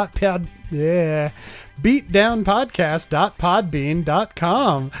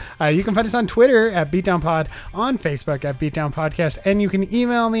beatdownpodcast.podbean.com. You can find us on Twitter at BeatdownPod, on Facebook at BeatdownPodcast, and you can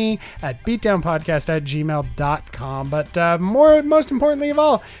email me at beatdownpodcast@gmail.com. But most importantly of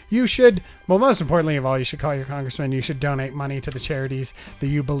all, you should call your congressman. You should donate money to the charities that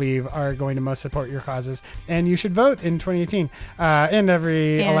you believe are going to most support your causes. And you should vote in 2018 and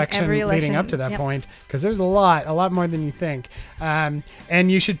every election leading up to that point, because there's a lot more than you think. And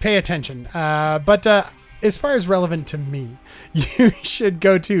you should pay attention. But as far as relevant to me, you should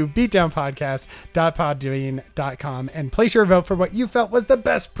go to beatdownpodcast.podbean.com and place your vote for what you felt was the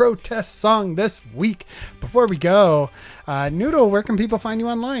best protest song this week. Before we go, Noodle, where can people find you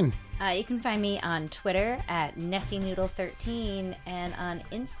online? You can find me on Twitter at NessieNoodle13 and on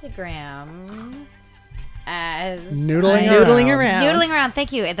Instagram as Noodling around. Noodling around.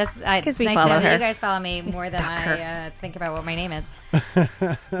 Thank you. That's because we nice follow to know her. that you guys follow me more than I think about what my name is.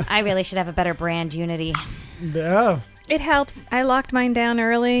 I really should have a better brand unity. Yeah. It helps. I locked mine down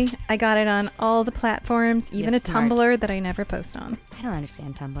early. I got it on all the platforms, even Yes, a smart. Tumblr that I never post on. I don't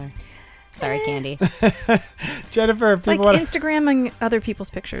understand Tumblr. Sorry, Candy. Jennifer, It's like Instagramming other people's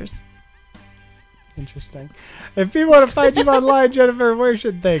pictures. Interesting. If people want to find you online, Jennifer, where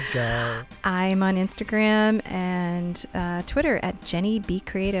should they go? I'm on Instagram and Twitter at Jenny B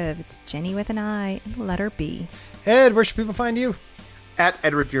Creative. It's Jenny with an I and the letter B. Ed, where should people find you? At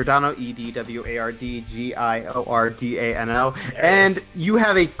Edward Giordano, EdwardGiordano. And you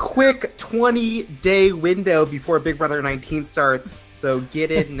have a quick 20-day window before Big Brother 19 starts, so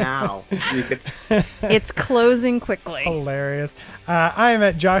get in now. It's closing quickly. Hilarious. I am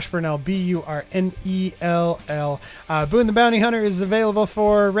at Josh Burnell, Burnell. Boone the Bounty Hunter is available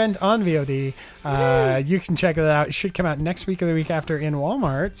for rent on VOD. You can check that out. It should come out next week or the week after in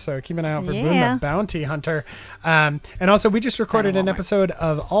Walmart, so keep an eye out for Boone the Bounty Hunter. And also, we just recorded an episode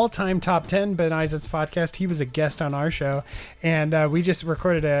of All Time Top 10, Ben Isaac's podcast. He was a guest on our show, and we just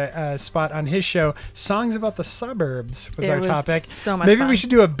recorded a spot on his show. Songs about the suburbs was our topic. So much Maybe fun. we should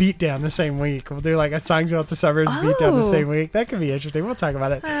do a beatdown the same week. We'll do like a Songs about the suburbs beatdown the same week. That could be interesting. We'll talk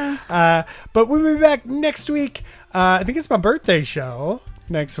about it. But we'll be back next week. I think it's my birthday show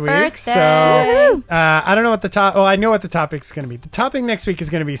next week. So I don't know what I know what the topic's going to be. The topic next week is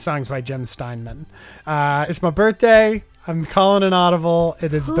going to be songs by Jim Steinman. It's my birthday. I'm calling an audible.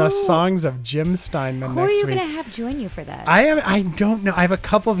 It is the songs of Jim Steinman Who are next you week. going to have join you for that? I don't know. I have a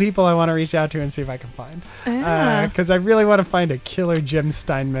couple people I want to reach out to and see if I can find. Because I really want to find a killer Jim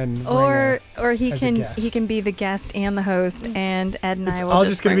Steinman Or he as a can guest. be the guest and the host, and Ed and It's I will all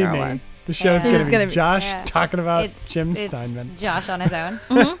just going to bring be our me. one. The show's Yeah. going It's to gonna be be- Josh Yeah. talking about It's Jim Steinman. Josh on his own.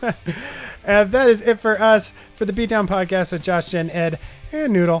 And that is it for us for the Beatdown Podcast with Josh, Jen, Ed,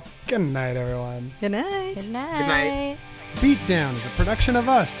 and Noodle. Good night, everyone. Good night. Good night. Good night. Beatdown is a production of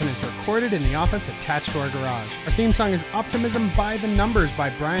us and is recorded in the office attached to our garage. Our theme song is Optimism by the Numbers by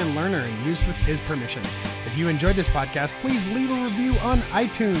Brian Lerner and used with his permission. If you enjoyed this podcast, please leave a review on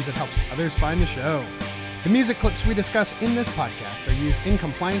iTunes. It helps others find the show. The music clips we discuss in this podcast are used in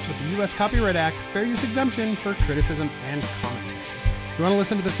compliance with the U.S. Copyright Act Fair Use Exemption for criticism and commentary. If you want to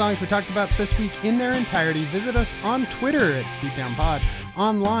listen to the songs we talked about this week in their entirety, visit us on Twitter at BeatdownPod,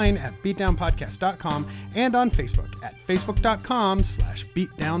 online at beatdownpodcast.com, and on Facebook at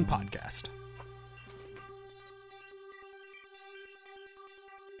facebook.com/beatdownpodcast.